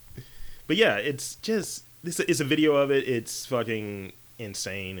 But yeah, it's just... This is a video of it. It's fucking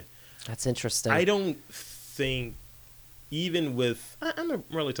insane. That's interesting. I don't think, even with... I'm a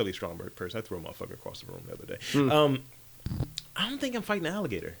relatively strong bird person. I threw a motherfucker across the room the other day. I don't think I'm fighting an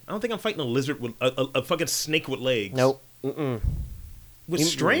alligator. I don't think I'm fighting a lizard with... A fucking snake with legs. Nope. Mm-mm. With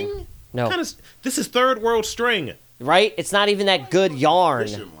string? No. This is third world string. Right? It's not even that good yarn.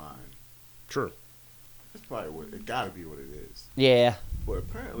 Fishing line. True. That's probably what it gotta be what it is. Yeah. But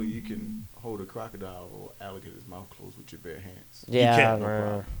apparently you can hold a crocodile or alligator's mouth closed with your bare hands. Yeah. You can. No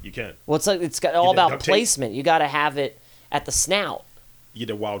problem. You can. Well, it's got all that about duct tape? placement. You got to have it at the snout. You get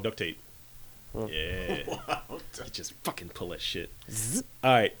the wild duct tape. Yeah. You just fucking pull that shit. Zzz.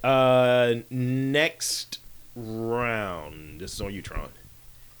 All right. Next round. This is on you, Tron.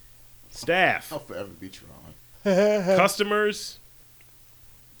 Staff. I'll forever be Tron. Customers.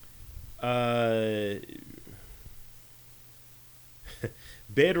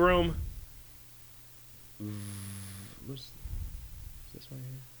 Bedroom. What's this one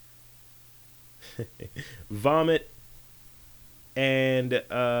here? Vomit. And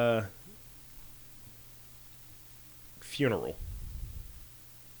funeral.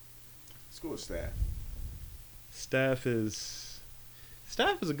 Let's go with staff. Staff is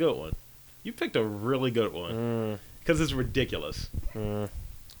a good one. You picked a really good one because it's ridiculous.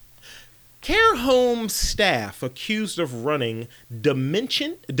 Care home staff accused of running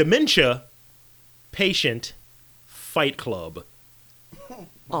dementia patient fight club.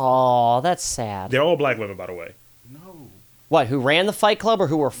 Oh, that's sad. They're all black women, by the way. No. What? Who ran the Fight Club or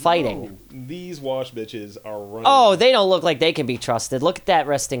who were fighting? These wash bitches are running. Oh, they don't look like they can be trusted. Look at that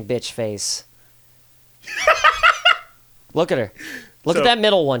resting bitch face. Look at her. Look So, at that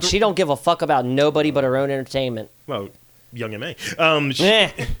middle one. She don't give a fuck about nobody but her own entertainment. Well, young and May. Eh.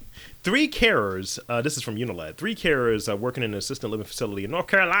 3 carers, this is from Unilad, 3 carers working in an assisted living facility in North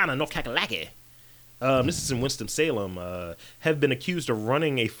Carolina, North Kakalaki. This is in Winston-Salem, have been accused of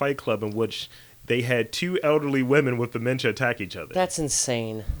running a fight club in which they had 2 elderly women with dementia attack each other. That's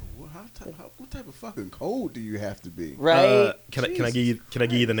insane. What type of fucking code do you have to be? Right? Can I give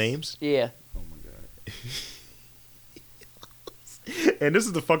you the names? Yeah. Oh my god. And this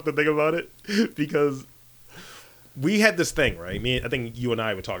is the fucked up thing about it, because we had this thing, right? I think you and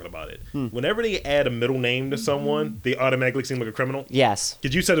I were talking about it. Whenever they add a middle name to someone, they automatically seem like a criminal. Yes.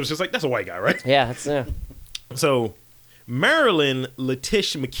 Because you said it was just like, that's a white guy, right? Yeah, that's So, Marilyn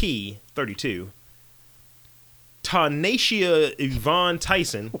Letitia McKee, 32. Tarnacia Yvonne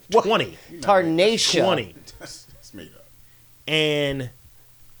Tyson, 20. Tarnacia. 20. That's made up. And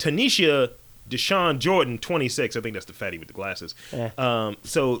Tanisha Deshaun Jordan, 26. I think that's the fatty with the glasses. Yeah.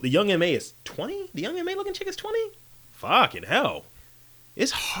 So the young MA is 20? The young MA looking chick is 20? Fucking hell.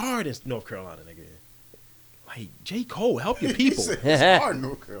 It's hard in North Carolina, nigga. Like, J. Cole, help your people. It's hard in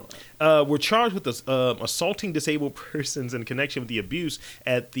North Carolina. We're charged with assaulting disabled persons in connection with the abuse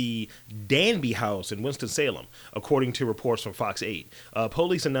at the Danby House in Winston-Salem, according to reports from Fox 8.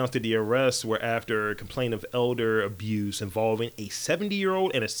 Police announced that the arrests were after a complaint of elder abuse involving a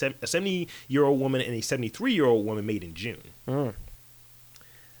 70-year-old and a 70-year-old woman and a 73-year-old woman made in June.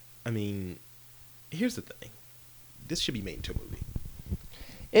 I mean, here's the thing. This should be made into a movie.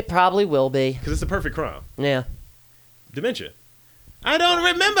 It probably will be. Because it's a perfect crime. Yeah. Dementia. I don't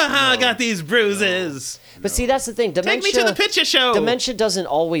remember how I got these bruises. But see, that's the thing. Dementia, Take me to the picture show. Dementia doesn't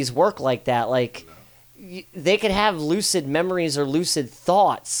always work like that. Like, they could have lucid memories or lucid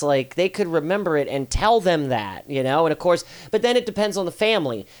thoughts. Like, they could remember it and tell them that, you know? And of course, but then it depends on the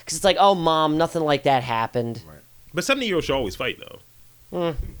family. Because it's like, oh, Mom, nothing like that happened. Right. But 70-year-olds should always fight, though.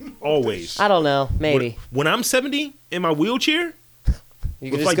 Always. I don't know. Maybe. When I'm 70 in my wheelchair,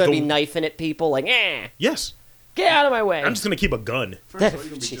 You're with, just like, going to the- be knifing at people like, yes. get out of my way. I'm just going to keep a gun. First of all, you're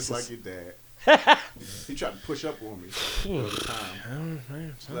gonna be Jesus. just like your dad. He tried to push up on me all the time.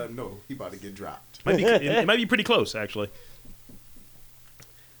 Just let him know he about to get dropped. It might be pretty close, actually.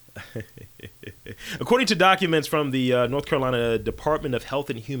 According to documents from the North Carolina Department of Health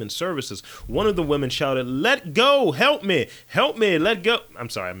and Human Services, one of the women shouted, "Let go! Help me! Help me! Let go!" I'm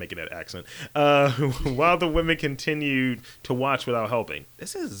sorry, I'm making that accent. While the women continued to watch without helping.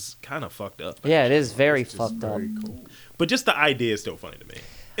 This is kind of fucked up. Yeah, it is very It's just fucked up. very cool. But just the idea is still funny to me.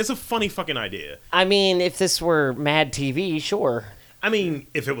 It's a funny fucking idea. I mean, if this were Mad TV, sure. I mean,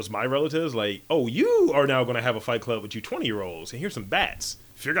 if it was my relatives, like, oh, you are now going to have a fight club with you 20-year-olds, and here's some bats.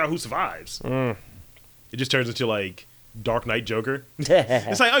 Figure out who survives. It just turns into, like, Dark Knight Joker.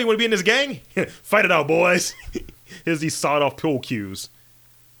 It's like, oh, you want to be in this gang? Fight it out, boys. Here's these sawed-off pool cues.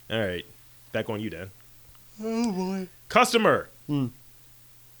 All right. Back on you, Dan. Oh boy. Customer.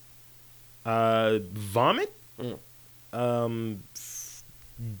 Vomit.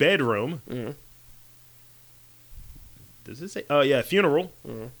 Bedroom. Does it say? Oh, yeah, funeral.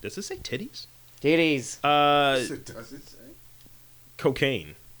 Does it say titties? Titties. Does it say?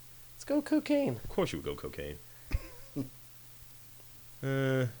 Cocaine. Let's go cocaine. Of course you would go cocaine.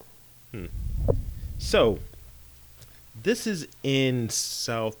 So, this is in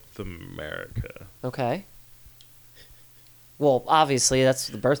South America. Okay. Well, obviously, that's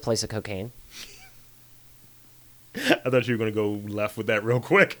the birthplace of cocaine. I thought you were going to go left with that real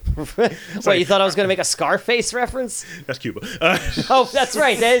quick. What, you thought I was going to make a Scarface reference? That's Cuba. Oh, that's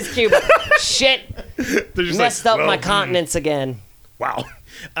right. That is Cuba. Shit. They're just Messed like, up well, my continents again. Wow.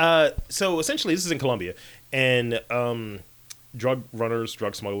 So essentially, this is in Colombia, and drug runners,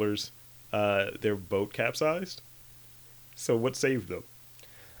 drug smugglers, their boat capsized. So what saved them?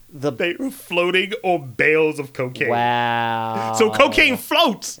 They were floating on bales of cocaine. Wow. So cocaine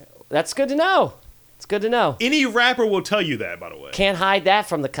floats. That's good to know. It's good to know. Any rapper will tell you that, by the way. Can't hide that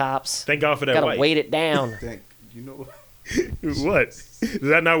from the cops. Thank God for that. Gotta light. weight it down. Thank you know What? Does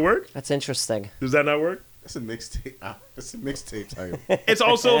that not work? That's interesting. Does that not work? that's a mixtape. That's a mixtape title. It's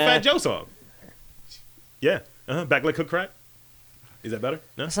also a Fat Joe song. Yeah. Back like cook crack. Is that better?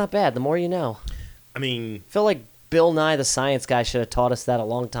 No. That's not bad. The more you know. I mean, I feel like Bill Nye the Science Guy should have taught us that a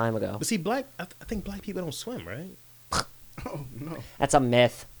long time ago. but see, I think black people don't swim, right? Oh no, That's a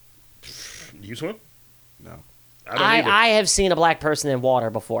myth. Do you swim? no. I don't either. I have seen a black person in water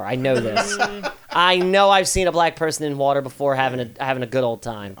before. I know this. I know I've seen a black person in water before having a good old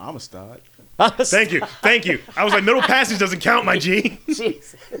time. I'm a stud. Thank you. I was like, middle passage doesn't count, my G.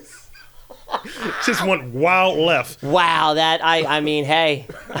 Jesus. Just went wild left. Wow, I mean, hey,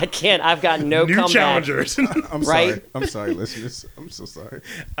 I can't. I've got no New comeback. challengers. I'm Right? sorry. I'm sorry, listeners. I'm so sorry.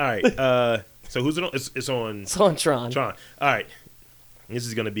 All right. So who's it on? It's on It's on Tron. Tron. All right. This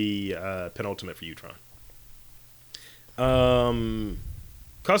is going to be penultimate for you, Tron.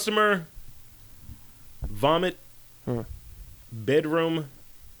 Customer, vomit, bedroom,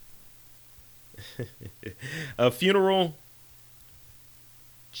 a funeral,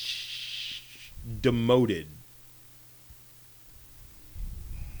 demoted.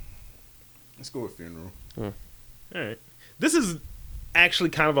 Let's go with funeral. All right. This is actually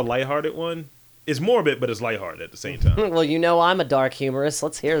kind of a lighthearted one. It's morbid, but it's lighthearted at the same time. Well, you know I'm a dark humorist.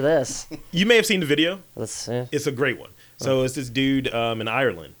 Let's hear this. You may have seen the video. Let's. It's a great one. So it's this dude in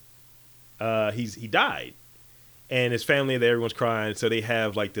Ireland. He died, and his family there, everyone's crying. So they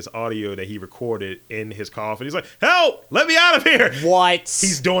have like this audio that he recorded in his coffin. He's like, "Help! Let me out of here!" What?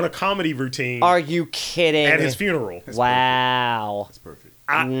 He's doing a comedy routine Are you kidding? at his funeral. Wow. That's perfect.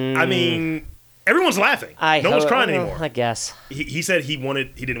 I mean, everyone's laughing. No one's crying anymore. I guess. He said he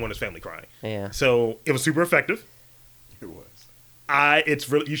didn't want his family crying. Yeah. So it was super effective. It was. It's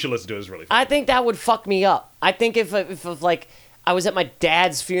really, you should listen to it. It's really funny. I think that would fuck me up. I think if like I was at my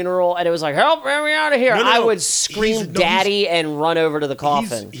dad's funeral and it was like, "Help, get me out of here," No, I would he's- scream no, "Daddy" and run over to the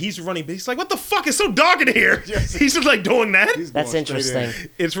coffin. He's running, but he's like, "What the fuck? It's so dark in here." He's just like doing that. He's That's going straight in. interesting.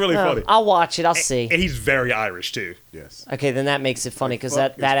 It's really Oh, funny. I'll watch it. I'll see. And he's very Irish too. Yes. Okay, then that makes it funny because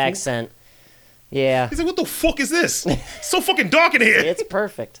Fuck, that it's accent. Yeah, He's like, "What the fuck is this? It's so fucking dark in here." it's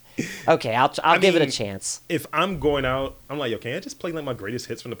perfect. Okay, I'll give it a chance. If I'm going out, I'm like, "Yo, can I just play like my greatest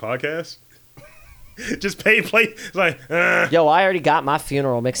hits from the podcast?" Just play. It's like, Yo, I already got my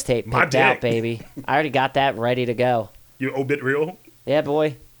funeral mixtape My picked out, dick. baby. I already got that ready to go. your obit reel. Yeah,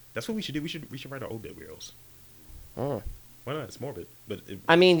 boy. That's what we should do. We should write our obit reels. Oh. Why not? It's morbid, but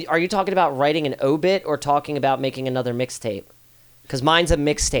I mean, are you talking about writing an obit or talking about making another mixtape? Because mine's a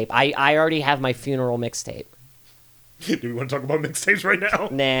mixtape. I already have my funeral mixtape. do we want to talk about mixtapes right now?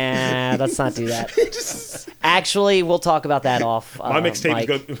 Nah, let's not do that. Actually, we'll talk about that off. My mixtape Mike.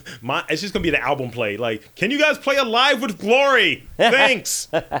 is going. It's just gonna be the album play. Like, can you guys play Alive with Glory? Thanks.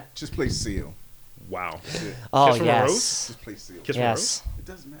 Just play Seal. Wow. Oh Kiss from a Rose? yes, Just play Seal. Kiss yes. It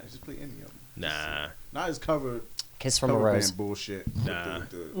doesn't matter. Just play any of them. from a Rose? Nah. Not his cover. Kiss from a cover Rose. band bullshit. Nah. With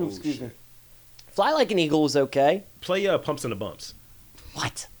the old excuse shit. me. Fly Like an Eagle was okay. Play Pumps and the Bumps.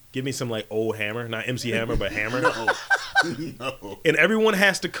 What? Give me some like old Hammer, not MC Hammer, but Hammer. No. And everyone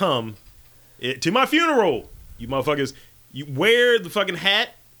has to come to my funeral. You motherfuckers, you wear the fucking hat.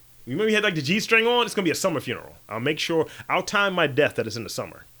 You remember you had like the G-string on? It's gonna be a summer funeral. I'll time my death that it's in the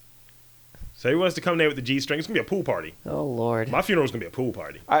summer. So everyone has to come there with the G-string. It's gonna be a pool party. Oh Lord. My funeral's gonna be a pool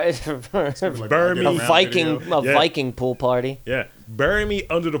party. Like, Bury I me. get a around Viking, video. a Yeah. Viking pool party. Yeah, bury me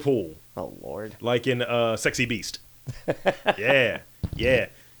under the pool, Oh Lord. like in Sexy Beast. Yeah.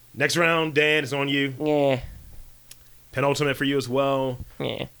 Next round, Dan, it's on you. Yeah. Penultimate for you as well.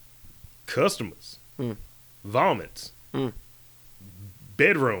 Yeah. Customers. Mm. Vomits. Mm.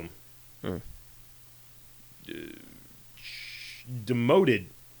 Bedroom. Mm. Demoted.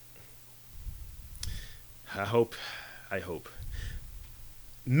 I hope.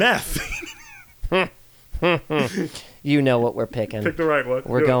 Meth. You know what we're picking. Pick the right one.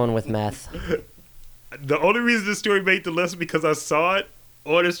 We're Do it. going with meth. The only reason this story made the list because I saw it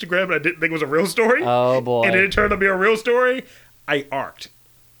on Instagram and I didn't think it was a real story. Oh boy. And then it turned out to be a real story. I arced.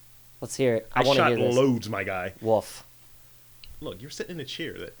 Let's hear it. I I want to shot hear this. loads, my guy. Woof. Look, you're sitting in a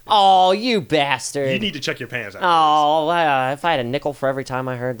chair. Oh, you bastard. You need to check your pants out. Oh, wow. If I had a nickel for every time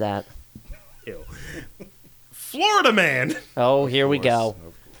I heard that. Ew. Florida man Oh, here we go. Of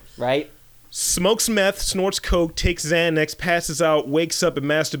course. Right? smokes meth, snorts coke, takes Xanax, passes out, wakes up and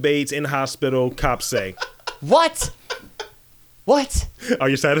masturbates in hospital. Cops say. What? What? Are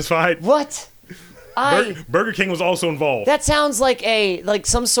you satisfied? What? Burger King was also involved. That sounds like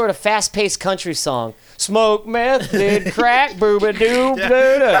some sort of fast-paced country song. Smoke meth, did crack, booba doo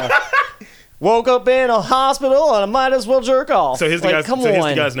doo. Woke up in a hospital and I might as well jerk off. So here's the Like, guy's. come So here's on.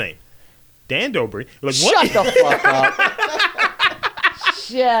 the guy's name. Dan Dobry. Like, Shut what? the fuck up.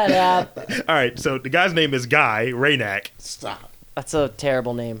 Shut up. All right. So the guy's name is Guy Raynack. Stop. That's a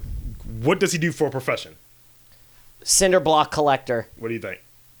terrible name. What does he do for a profession? Cinder block collector. What do you think?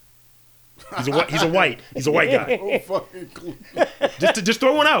 He's a white guy. No fucking clue. Just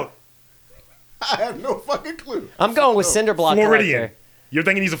throw one out. I have no fucking clue. I'm going with cinder block Floridian. collector. You're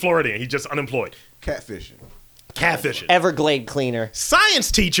thinking he's a Floridian. He's just unemployed. Catfishing. Catfishing. Everglade cleaner.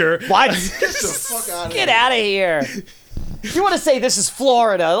 Science teacher. What? Get the fuck out of Get here. out of here. You want to say this is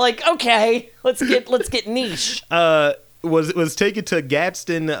Florida? Like, okay, let's get niche. Was taken to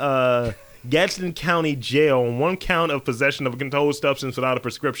Gadsden County Jail on one count of possession of a controlled substance without a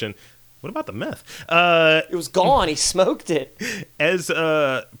prescription. What about the meth? It was gone. He smoked it. As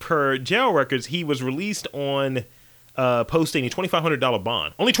per jail records, he was released on posting a $2,500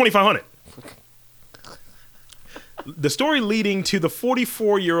 bond. Only $2,500. The story leading to the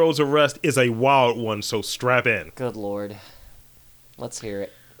 44-year-old's arrest is a wild one, so strap in. Good Lord. Let's hear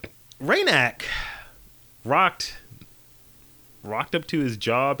it. Raynack rocked up to his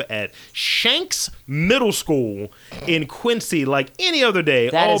job at Shanks Middle School in Quincy like any other day.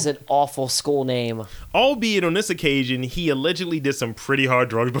 That is an awful school name. Albeit on this occasion, he allegedly did some pretty hard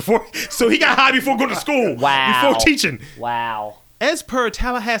drugs before. So he got high before going to school. Wow. Before teaching. Wow. As per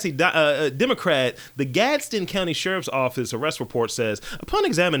Tallahassee Democrat, the Gadsden County Sheriff's Office arrest report says, upon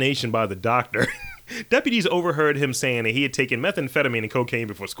examination by the doctor, deputies overheard him saying that he had taken methamphetamine and cocaine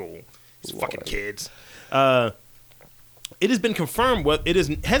before school. These fucking kids. It has been confirmed.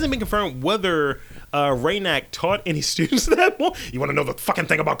 Hasn't been confirmed whether Raynack taught any students that. You want to know the fucking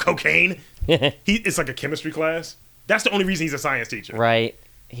thing about cocaine? It's like a chemistry class. That's the only reason he's a science teacher. Right.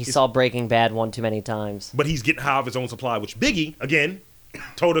 He saw Breaking Bad one too many times. But he's getting high off his own supply, which Biggie, again,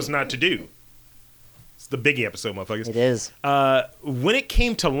 told us not to do. It's the Biggie episode, motherfuckers. It is. When it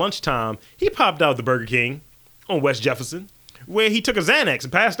came to lunchtime, he popped out the Burger King on West Jefferson, where he took a Xanax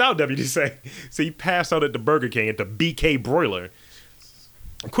and passed out, deputies say. So he passed out at the Burger King at the BK Broiler.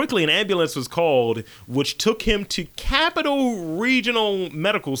 Quickly, an ambulance was called, which took him to Capital Regional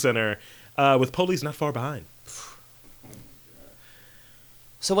Medical Center with police not far behind.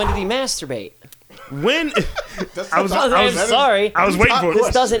 So when did he masturbate? When I'm sorry. I was waiting for it.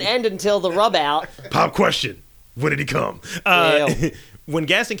 This doesn't end until the rub out. Pop question. When did he come? When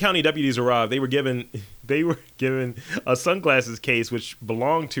Gaston County deputies arrived, they were given a sunglasses case which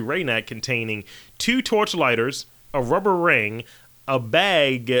belonged to Raynack, containing 2 torch lighters, a rubber ring, a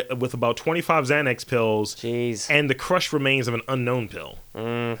bag with about 25 Xanax pills, Jeez. and the crushed remains of an unknown pill.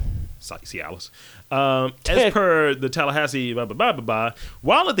 See, Alice. As per the Tallahassee,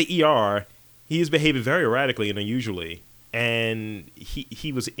 while at the ER, he is behaving very erratically and unusually. And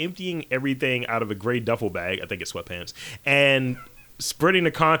he was emptying everything out of a gray duffel bag, I think it's sweatpants, and spreading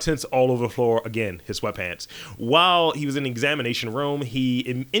the contents all over the floor, again, his sweatpants. While he was in the examination room,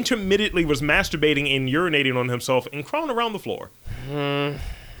 he intermittently was masturbating and urinating on himself and crawling around the floor.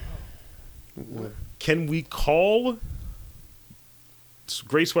 Can we call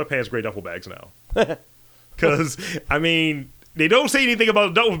gray sweatpants gray duffel bags now? Because, I mean, they don't say anything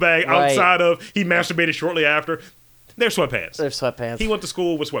about a duffel bag outside of he masturbated shortly after. They're sweatpants. They're sweatpants. He went to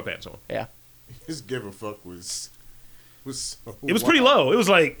school with sweatpants on. Yeah. His give a fuck was so it was pretty low. It was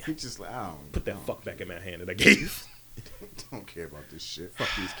like, he just like, I don't put that fuck back in my hand that I gave. don't care about this shit. Fuck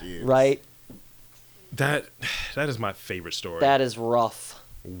these kids. Right. That is my favorite story. That is rough.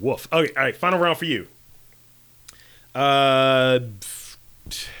 Woof. Okay, all right, final round for you.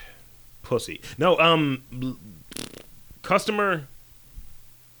 Pussy. No, customer,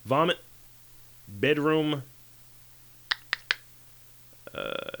 vomit, bedroom,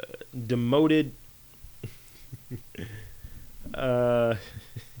 demoted,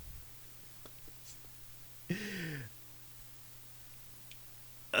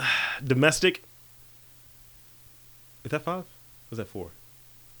 domestic. Is that 5? Or is that 4?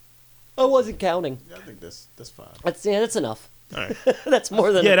 I wasn't counting. Yeah, I think that's 5. That's enough. All right. That's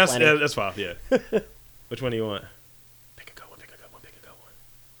more than that's plenty. that's 5. Yeah. Which one do you want? Pick a good one.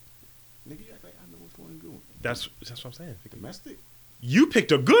 Nigga, you act like I know which one you're going. That's what I'm saying. Domestic? You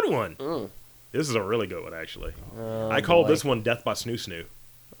picked a good one. This is a really good one, actually. I called this one "Death by Snoo Snoo."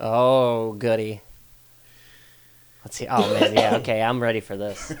 Oh, goody. Let's see. Oh man, yeah. Okay, I'm ready for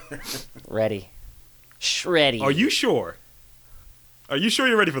this. Ready. Shreddy. Are you sure? Are you sure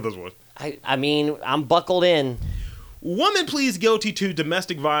you're ready for this one? I mean, I'm buckled in. Woman pleads guilty to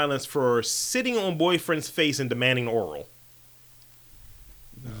domestic violence for sitting on boyfriend's face and demanding oral.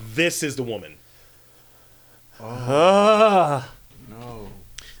 No. This is the woman. No.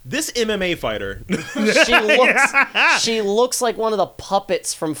 This MMA fighter. She looks like one of the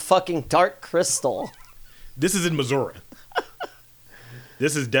puppets from fucking Dark Crystal. This is in Missouri.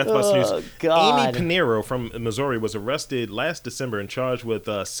 This is Death by Snooze. God. Amy Pinero from Missouri was arrested last December and charged with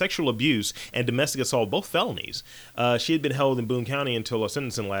sexual abuse and domestic assault, both felonies. She had been held in Boone County until her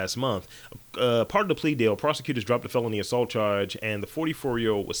sentencing last month. Part of the plea deal, prosecutors dropped the felony assault charge, and the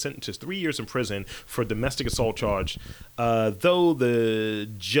 44-year-old was sentenced to 3 years in prison for domestic assault charge, though the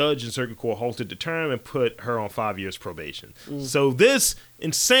judge in circuit court halted the term and put her on 5 years probation. So this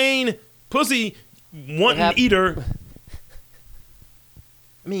insane pussy wanting eater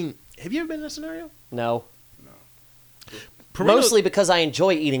I mean, have you ever been in that scenario? No. Perino, Mostly because I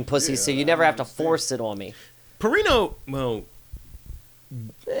enjoy eating pussy, Yeah, so you I never have to understand. force it on me. Perino, well,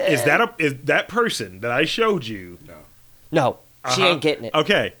 is that person that I showed you? No. No, she Uh-huh. ain't getting it.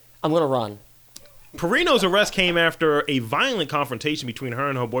 Okay. I'm gonna run. Perino's arrest came after a violent confrontation between her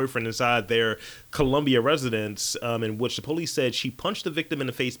and her boyfriend inside their Columbia residence, in which the police said she punched the victim in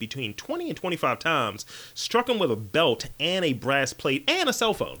the face between 20 and 25 times, struck him with a belt and a brass plate and a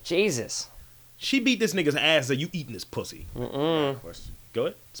cell phone. Jesus. She beat this nigga's ass that you eating this pussy. Question. Go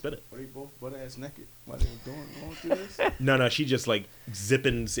ahead, spin it. Were they both butt ass naked while they were going through this? No, she just like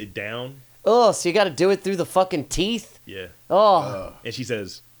zipping it down. Oh, so you got to do it through the fucking teeth? Yeah. Oh, And she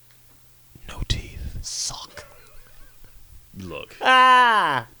says, no teeth. suck. Look.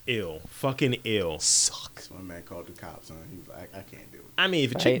 Ah, Ill. Fucking ill. suck. That's when my man called the cops, huh? He was like, I can't do it. I mean,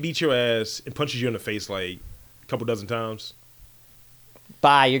 if a chick Right. beats your ass and punches you in the face like a couple dozen times,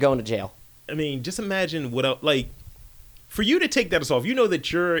 Bye, you're going to jail. I mean, just imagine what else, like, for you to take that assault, you know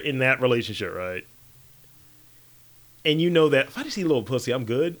that you're in that relationship, right? And you know that if I just see a little pussy, I'm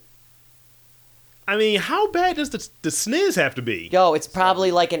good. I mean, how bad does the sniz have to be? Yo, it's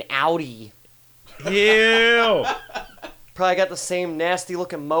probably like an Audi. Ew. Probably got the same nasty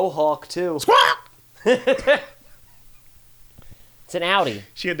looking mohawk, too. Squawk! It's an Audi,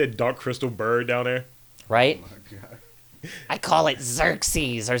 She had that dark crystal bird down there. right? Oh my God. I call it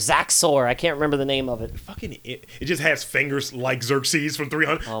Xerxes or Zaxor. I can't remember the name of it. Fucking, it just has fingers like Xerxes from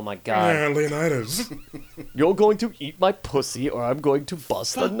 300. Oh my god. Leonidas. You're going to eat my pussy or I'm going to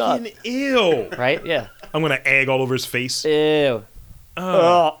bust a nut. Fucking ew. Right? Yeah. I'm gonna egg all over his face. Ew.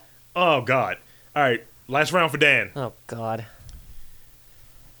 Oh. Oh God. All right, last round for Dan. Oh god.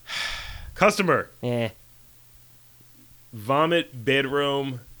 Customer, Yeah. vomit,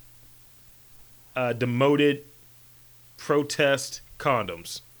 bedroom, demoted, protest,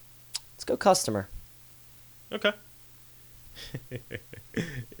 condoms. Let's go customer. Okay.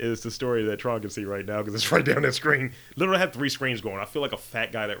 It's the story that Tron can see right now because it's right down that screen. Literally, I have 3 screens going. I feel like a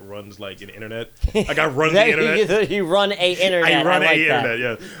fat guy that runs like an internet. Like I run the internet. You run a internet. I run like a that.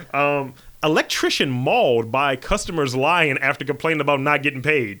 internet. Yeah. Electrician mauled by customers lying after complaining about not getting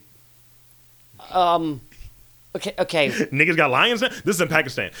paid. Okay. Niggas got lions now? This is in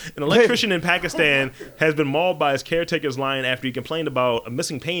Pakistan. An electrician in Pakistan has been mauled by his caretaker's lion after he complained about a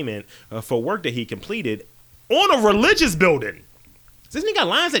missing payment for work that he completed on a religious building. Does this nigga got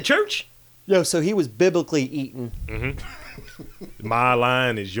lions at church? Yo, so he was biblically eaten. My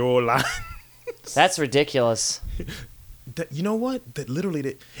lion is your lion. That's ridiculous. You know what? That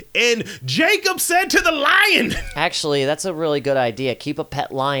literally. And Jacob said to the lion. Actually, that's a really good idea. Keep a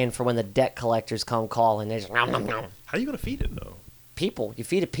pet lion for when the debt collectors come calling. They just, How are you gonna feed it though? people. You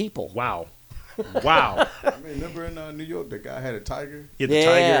feed it people. Wow. Wow. I mean, remember in New York, that guy had a tiger? He had the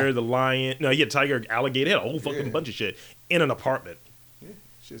Yeah. tiger, the lion. No, he had tiger, alligator. He had a whole fucking Yeah. bunch of shit in an apartment. Yeah,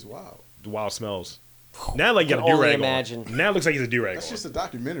 shit's wild. The wild smells. Now, like, you got a Can only do-rag imagine. on. Now it looks like he's a do-rag That's on. just a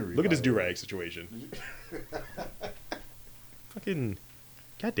documentary. Look at by this the way. do-rag situation. Fucking,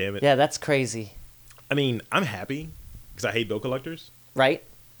 god damn it. Yeah, that's crazy. I mean, I'm happy because I hate bill collectors. Right?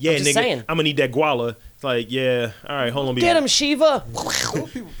 Yeah, I'm just nigga, saying. I'm gonna need that guala. It's like, yeah, all right, hold on. Get him, Shiva.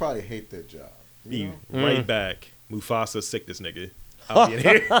 Those people probably hate their job. Be You know? right back. Mufasa, sick this nigga. I'll be in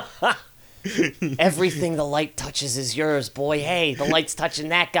here. Everything the light touches is yours, boy. Hey, the light's touching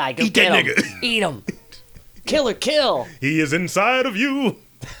that guy. Go Eat get that him. nigga. Eat him. Kill or kill. He is inside of you.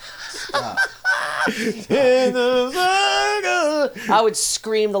 I would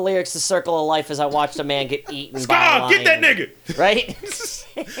scream the lyrics to Circle of Life as I watched a man get eaten by a Scar, lion. get that nigga. Right?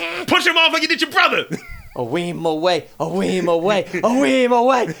 Push him off like you did your brother. A weem away, a weem away, a weem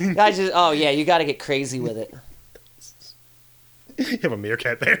away. Oh yeah, you got to get crazy with it, You have a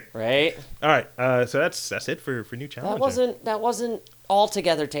meerkat there. right? All right, so that's it for new challenge. That wasn't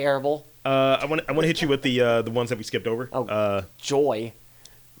altogether terrible. I want to hit you with the ones that we skipped over. Oh. Joy.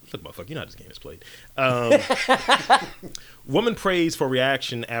 Look, motherfucker, you know how this game is played. Woman prays for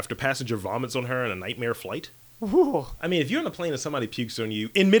reaction after passenger vomits on her in a nightmare flight. Ooh, I mean, if you're on a plane and somebody pukes on you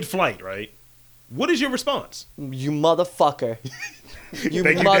in mid-flight, right? What is your response? you motherfucker. You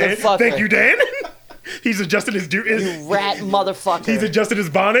Thank motherfucker. you, Dan. Thank you, Dan. He's adjusted his You rat motherfucker. He's adjusted his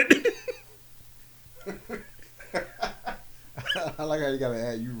bonnet. I like how you gotta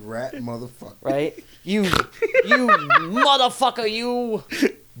add, you rat motherfucker. right? You motherfucker, you.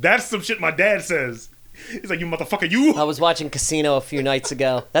 That's some shit my dad says. He's like, you motherfucker, you. I was watching Casino a few nights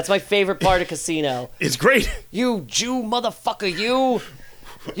ago. That's my favorite part of Casino. It's great. You Jew motherfucker, you.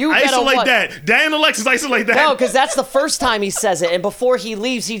 You better Isolate what? that. Dan Alexis, isolate that. No, because that's the first time he says it, and before he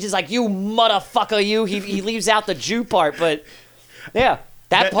leaves, he's just like, "You motherfucker, you." He leaves out the Jew part, but yeah,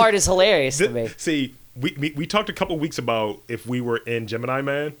 That part is hilarious to me. See, we talked a couple weeks about if we were in Gemini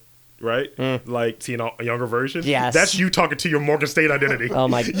Man, right? Like seeing a younger version. Yes. That's you talking to your Morgan State identity. Oh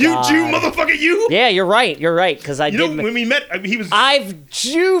my You God. Jew motherfucker, you. Yeah, you're right. You're right. Because I You did. know when we met, I mean, he was I've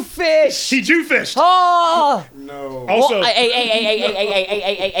Jewfished. he Jew fished. Oh. No. Also, Well,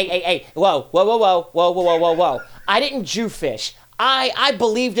 hey. Whoa. I didn't Jewfish. I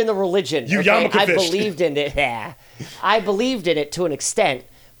believed in the religion. You okay? yarmulke I fished. believed in it. Yeah. I believed in it to an extent.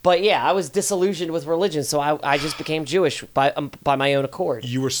 But yeah, I was disillusioned with religion, so I just became Jewish by my own accord.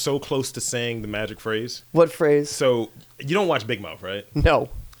 you were so close to saying the magic phrase. What phrase? So you don't watch Big Mouth, right? No.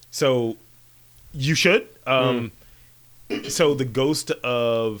 So you should. So the ghost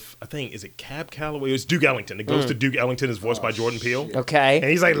of, I think, is it Cab Calloway? It's Duke Ellington. The ghost of Duke Ellington is voiced by Jordan Peele. Okay. And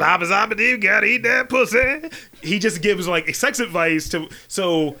he's like, Lava Zaba Duke, gotta eat that pussy. He just gives like sex advice to,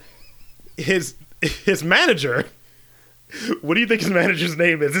 so his manager, what do you think his manager's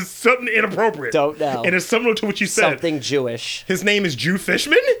name is? It's something inappropriate. Don't know. And it's similar to what you said. Something Jewish. His name is Jew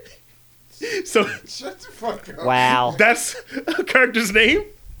Fishman. So Shut the fuck up. Wow. that's a character's name.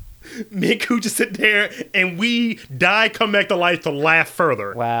 Me and Koo just sit there and we die, come back to life to laugh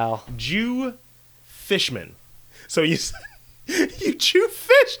further. Wow. Jew Fishman. So you Jew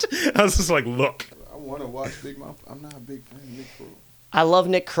fished? I was just like, look. I want to watch Big Mouth. I'm not a big fan of Nick Kroll. I love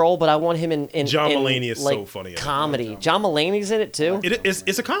Nick Kroll, but I want him in John in, Mulaney is like, so funny in it. comedy. John Mulaney's in it too.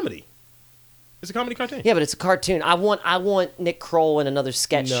 It's a comedy. It's a comedy cartoon. Yeah, but it's a cartoon. I want Nick Kroll in another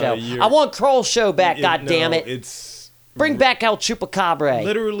sketch No, show. you're- I want Kroll show back. God damn No, it! It's Bring back El Chupacabra.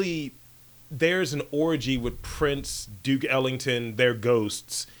 literally, there's an orgy with Prince, Duke Ellington, their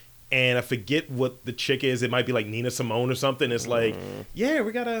ghosts, and I forget what the chick is. It might be like Nina Simone or something. It's like, yeah,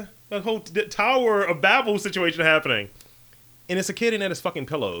 we got a whole Tower of Babel situation happening. And it's a kid in his fucking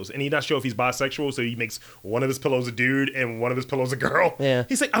pillows, and he's not sure if he's bisexual, so he makes one of his pillows a dude and one of his pillows a girl. Yeah.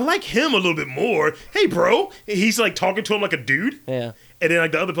 He's like, I like him a little bit more. Hey, bro. He's like talking to him like a dude. Yeah. And then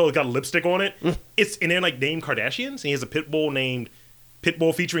like the other pillow's got lipstick on it. And they're like named Kardashians. And he has a pit bull named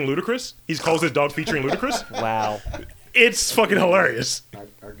Pitbull featuring Ludacris. He calls his dog featuring Ludacris. Wow. It's fucking hilarious. I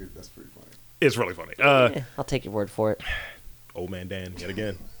get that's pretty funny. It's really funny. Yeah, I'll take your word for it. Old man Dan yet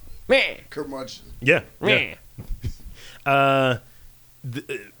again. Meh. Curmudgeon. Yeah. Meh.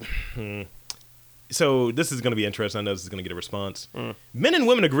 So this is going to be interesting. I know this is going to get a response. Men and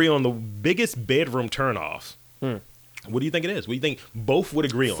women agree on the biggest bedroom turnoff. What do you think it is? What do you think both would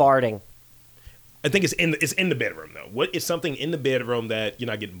agree on? Farting. I think it's in the bedroom though. What is something in the bedroom that you're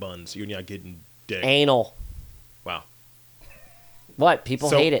not getting buns? You're not getting dick. Anal. Wow. What? People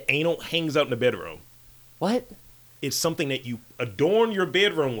So hate it. anal hangs out in the bedroom. What? It's something that you adorn your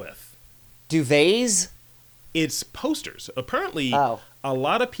bedroom with. Duvets? It's posters. Apparently, Oh. a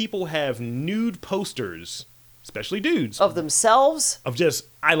lot of people have nude posters, especially dudes, Of themselves? of just,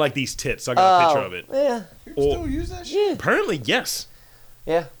 I like these tits. I got a picture of it. Yeah. People Or- still use that shit? Yeah. Apparently, yes.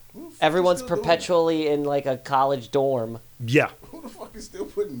 Yeah. Who the fuck is Everyone's still doing perpetually in like a college dorm, Yeah. that? Who the fuck is still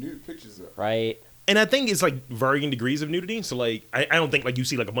putting nude pictures up? right? And I think it's like varying degrees of nudity. So like, I don't think like you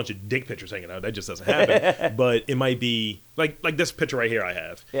see like a bunch of dick pictures hanging out. That just doesn't happen. But it might be like this picture right here I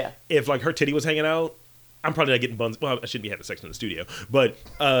have. Yeah. If like her titty was hanging out, I'm probably not getting buns. Well, I shouldn't be having sex in the studio, but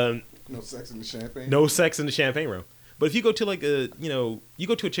No sex in the champagne? no sex in the champagne room. But if you go to like you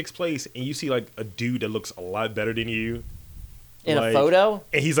go to a chick's place and you see like a dude that looks a lot better than you, In like, a photo?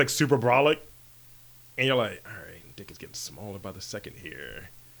 and he's like super brolic, and you're like, all right, dick is getting smaller by the second here.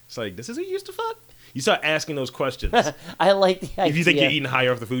 It's like, this is who you used to fuck? You start asking those questions. I like the idea. If you think you're eating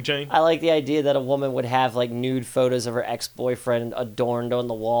higher off the food chain. I like the idea that a woman would have like nude photos of her ex-boyfriend adorned on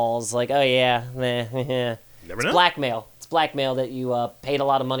the walls. Like, oh yeah, meh, Never it's know. blackmail. It's blackmail that you paid a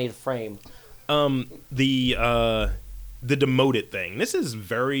lot of money to frame. The demoted thing. This is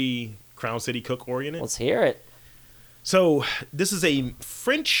very Crown City Cook oriented. Let's hear it. So this is a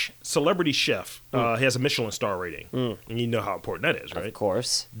French celebrity chef. He has a Michelin star rating, and you know how important that is, right? Of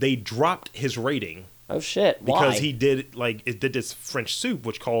course. They dropped his rating Oh shit. Why? because he did this French soup,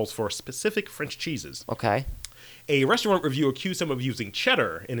 which calls for specific French cheeses. Okay. A restaurant review accused him of using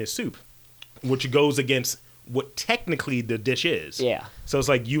cheddar in his soup, which goes against what technically the dish is. Yeah. So it's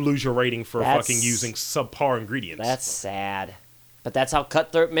like you lose your rating for That's- fucking using subpar ingredients. That's sad. But that's how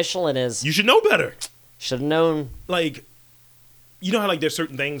cutthroat Michelin is. You should know better. Should have known. Like, you know how like there's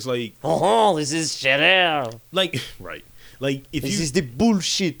certain things like Oh, this is cheddar. right. Like if This you is the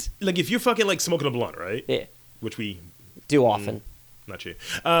bullshit. like if you're fucking like smoking a blunt, right? Yeah. Which we Do often. not you.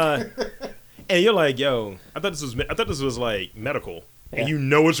 And you're like, yo, I thought this was like medical. And Yeah. you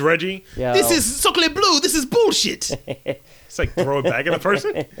know it's Reggie. Yo. This is Chocolate Blue. This is bullshit. It's like throw it back at the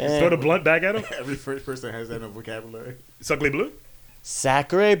person. Throw the blunt back at him. Every first person has that in vocabulary. Chocolate Blue.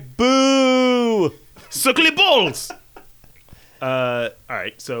 Sacre boo! Suckly balls. All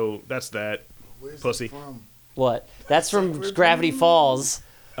right, so that's that. Where's it Pussy. from? What? That's from Gravity Falls.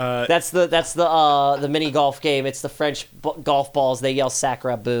 That's the mini golf game. It's the French golf balls. They yell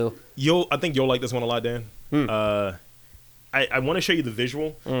 "Sacre boo." I think you'll like this one a lot, Dan. I want to show you the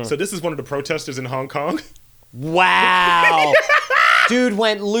visual. So this is one of the protesters in Hong Kong. Wow. Dude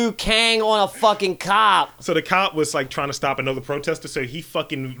went Liu Kang on a fucking cop. So the cop was like trying to stop another protester, so he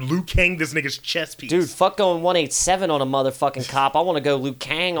fucking Liu Kang this nigga's chest piece. Dude, fuck going 187 on a motherfucking cop. I want to go Liu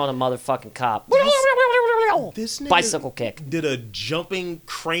Kang on a motherfucking cop. This nigga Bicycle kick. did a jumping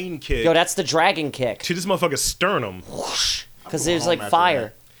crane kick Yo, that's the dragon kick. to this motherfucker's sternum. Because going there's home like after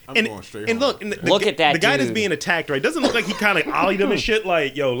fire. I'm And, going straight and home. look, and Look at that the guy that's dude. being attacked, right? Doesn't look like he kind of ollied him and shit.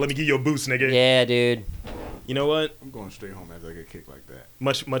 Like, yo, let me give you a boost, nigga. Yeah, dude. You know what? I'm going straight home after I get kicked like that.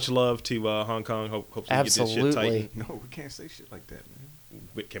 Much love to Hong Kong. Hopefully you get this shit Absolutely. tightened. No, we can't say shit like that, man.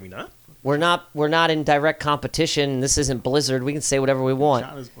 Wait, can we not? We're not in direct competition. This isn't Blizzard. We can say whatever we want.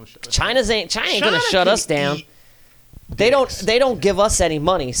 China's gonna shut us China ain't China gonna shut can us down. eat They don't give us any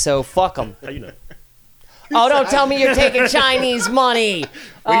money, so fuck them. How you know? Oh, don't tell me you're taking Chinese money.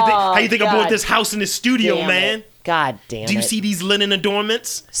 How you think I bought God this house in the studio, damn man? it. God damn Do you it. see these linen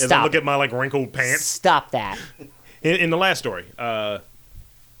adornments? As I Stop look it. at my like wrinkled pants. Stop that. In the last story,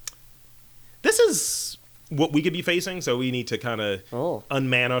 this is what we could be facing, so we need to kind of Oh.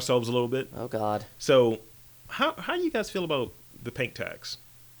 unman ourselves a little bit. Oh God. So, how do you guys feel about the pink tax?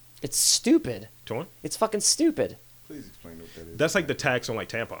 It's stupid. Torn? It's fucking stupid. Please explain what that is. That's like the tax on like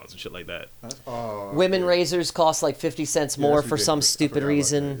tampons and shit like that. Women razors cost like 50 cents Yeah, more that's for some ridiculous. I stupid forgot about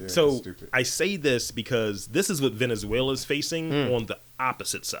reason. that. Yeah, that's So stupid. I say this because this is what Venezuela's facing on the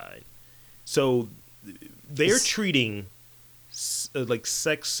opposite side. So they're Is- treating like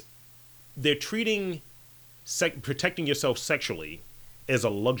sex. They're treating protecting yourself sexually as a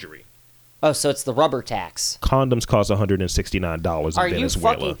luxury. Oh, so it's the rubber tax. Condoms cost $169 in Are you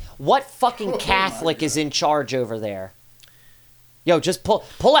Venezuela. fucking what fucking Catholic is in charge over there? Yo, just pull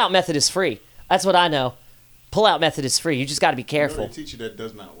out method is free. That's what I know. Pull out method is free. You just got to be You know careful. they teach you that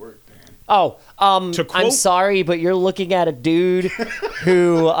does not work, Dan. Oh, To I'm quote- sorry, but you're looking at a dude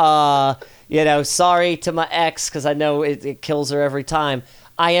who, sorry to my ex because I know it kills her every time.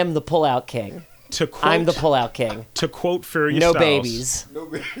 I am the pullout king. To quote, I'm the pullout king. To quote Furious No Styles. babies. No,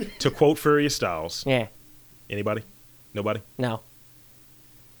 baby. To quote Furious Styles. Yeah, Anybody? Nobody? no.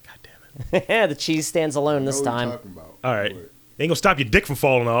 God damn it. The cheese stands alone this Know what time. you're talking about. All right. But- Ain't gonna stop your dick from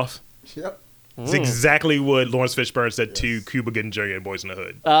falling off. Yep. It's exactly what Lawrence Fishburne said to Cuba Gooding Jr. and Boys in the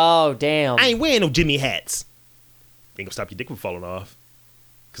Hood. Oh, damn. I ain't wearing no Jimmy hats. Ain't gonna stop your dick from falling off.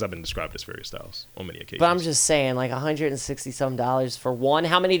 Because I've been described as Furious Styles on many occasions. But I'm just saying, like $160 some for one.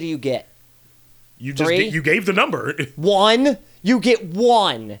 How many do you get? you just 3? you gave the number. One? You get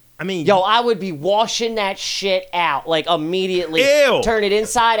one. I mean, Yo, I would be washing that shit out like immediately. Ew. Turn it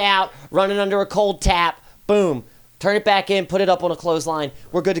inside out, run it under a cold tap, boom. Turn it back in, put it up on a clothesline.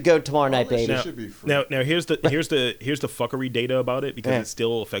 We're good to go tomorrow night, that shit baby. should be free. now here's the fuckery data about it because Yeah. it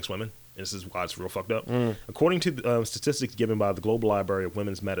still affects women. And this is why it's real fucked up. According to statistics given by the Global Library of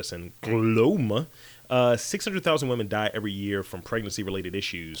Women's Medicine, GLOMA, 600,000 women die every year from pregnancy-related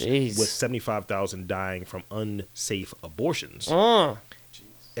issues, Jeez. with 75,000 dying from unsafe abortions. Mm.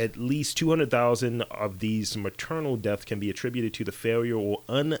 At least 200,000 of these maternal deaths can be attributed to the failure or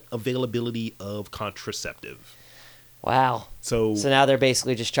unavailability of contraceptive. Wow. So So now they're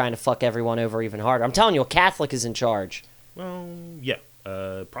basically just trying to fuck everyone over even harder. I'm telling you, a Catholic is in charge. well, yeah,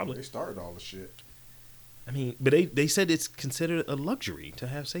 probably. They started all the shit. I mean, but they said it's considered a luxury to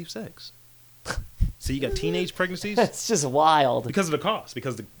have safe sex. So you got teenage pregnancies It's just wild. because of the cost,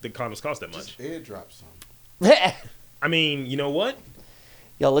 because the condoms cost that much. Just airdrop some. I mean, you know what?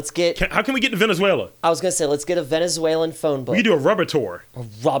 Yo, let's get. How can we get to Venezuela? I was gonna say, let's get a Venezuelan phone book. We can do a rubber tour. A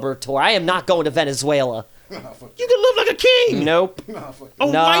rubber tour. I am not going to Venezuela. Nah, fuck You can live like a king. Nope. that. Nah, fuck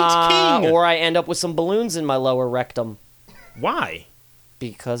A that. white king. Or I end up with some balloons in my lower rectum Why?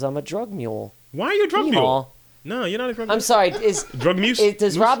 because I'm a drug mule. Why are you a drug Meemaw. mule? No, you're not a drug mule. I'm sorry. Is Drug muse?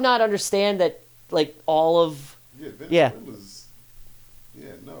 does Rob not understand that like all of Yeah, Yeah. Venezuela's. Yeah,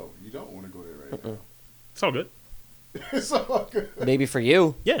 no, you don't want to go there right It's all good. now. It's all good. maybe for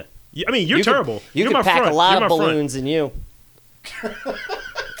you? Yeah. I mean, you're You could- terrible. You You're could my pack front. a lot You're of my front. balloons in you.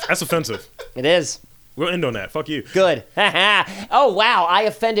 That's offensive. It is. We'll end on that. Fuck you. Good. Oh, wow. I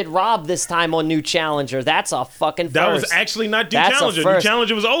offended Rob this time on New Challenger. That's a fucking first. That was actually not New That's a Challenger. New first.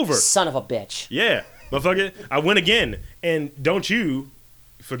 Challenger was over. Son of a bitch. Yeah. Motherfucker, I win again. And don't you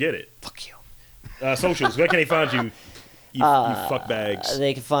forget it. Fuck you. Socials, where can they find you? You fuck bags.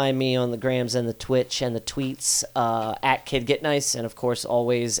 They can find me on the grams and the Twitch and the tweets at Kid Get Nice, and of course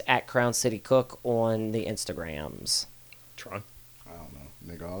always at Crown City Cook on the Instagrams. Tron. I don't know.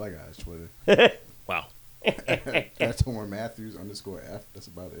 Nigga, all I got is Twitter. Wow. That's Torn Matthews _F. That's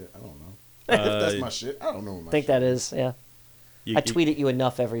about it. I don't know. That's my shit. I don't know what my I think shit that is, yeah. I tweet at you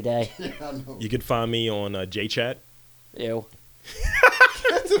enough every day. Yeah, I know. You can find me on JChat. Ew.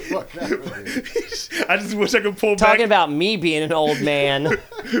 Get the fuck out of here. I just wish I could pull Talking back. about me being an old man.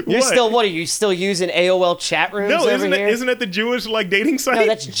 You're What? still, what are you still using AOL chat rooms No, over here? isn't that the Jewish dating site? No,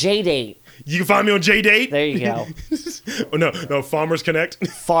 that's JDate. You can find me on JDate. There you go. Oh no, Farmers Connect.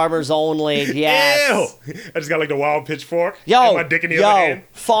 Farmers only, yes. Ew. I just got the wild pitchfork. Yo, and my dick in the other hand.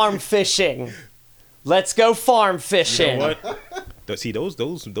 farm fishing. Let's go farm You fishing. know what? See those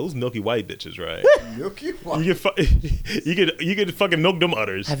milky white bitches, right? Milky White. You could fucking milk them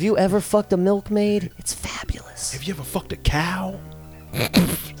udders. Have you ever fucked a milkmaid? It's fabulous. Have you ever fucked a cow?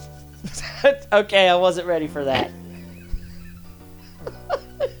 Okay, I wasn't ready for that.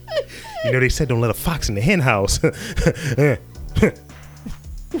 You know they said don't let a fox in the hen house. Fucking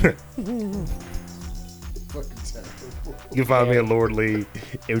terrible. You can find me at Lord Lee,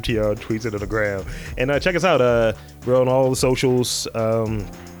 MTR, tweets it on the ground. And check us out. We're on all the socials. And,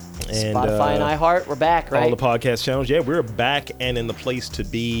 Spotify and iHeart, we're back, right? all the podcast channels. Yeah, we're back and in the place to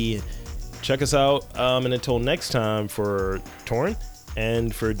be. Check us out. And until next time, for Torrin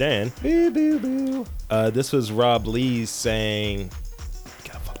and for Dan, this was Rob Lee saying, you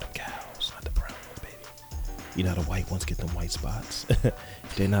gotta fuck them cows, not the brown ones, baby. You know the white ones get them white spots.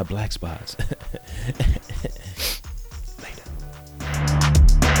 They're not black spots. Later.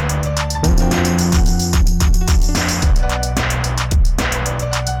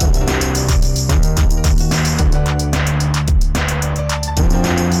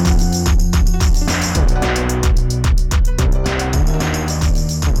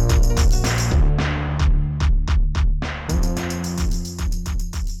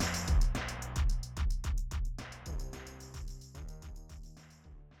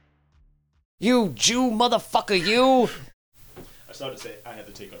 You Jew motherfucker, you! I started to say I had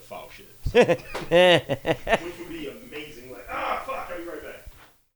to take a foul shit. Which would be amazing. Fuck.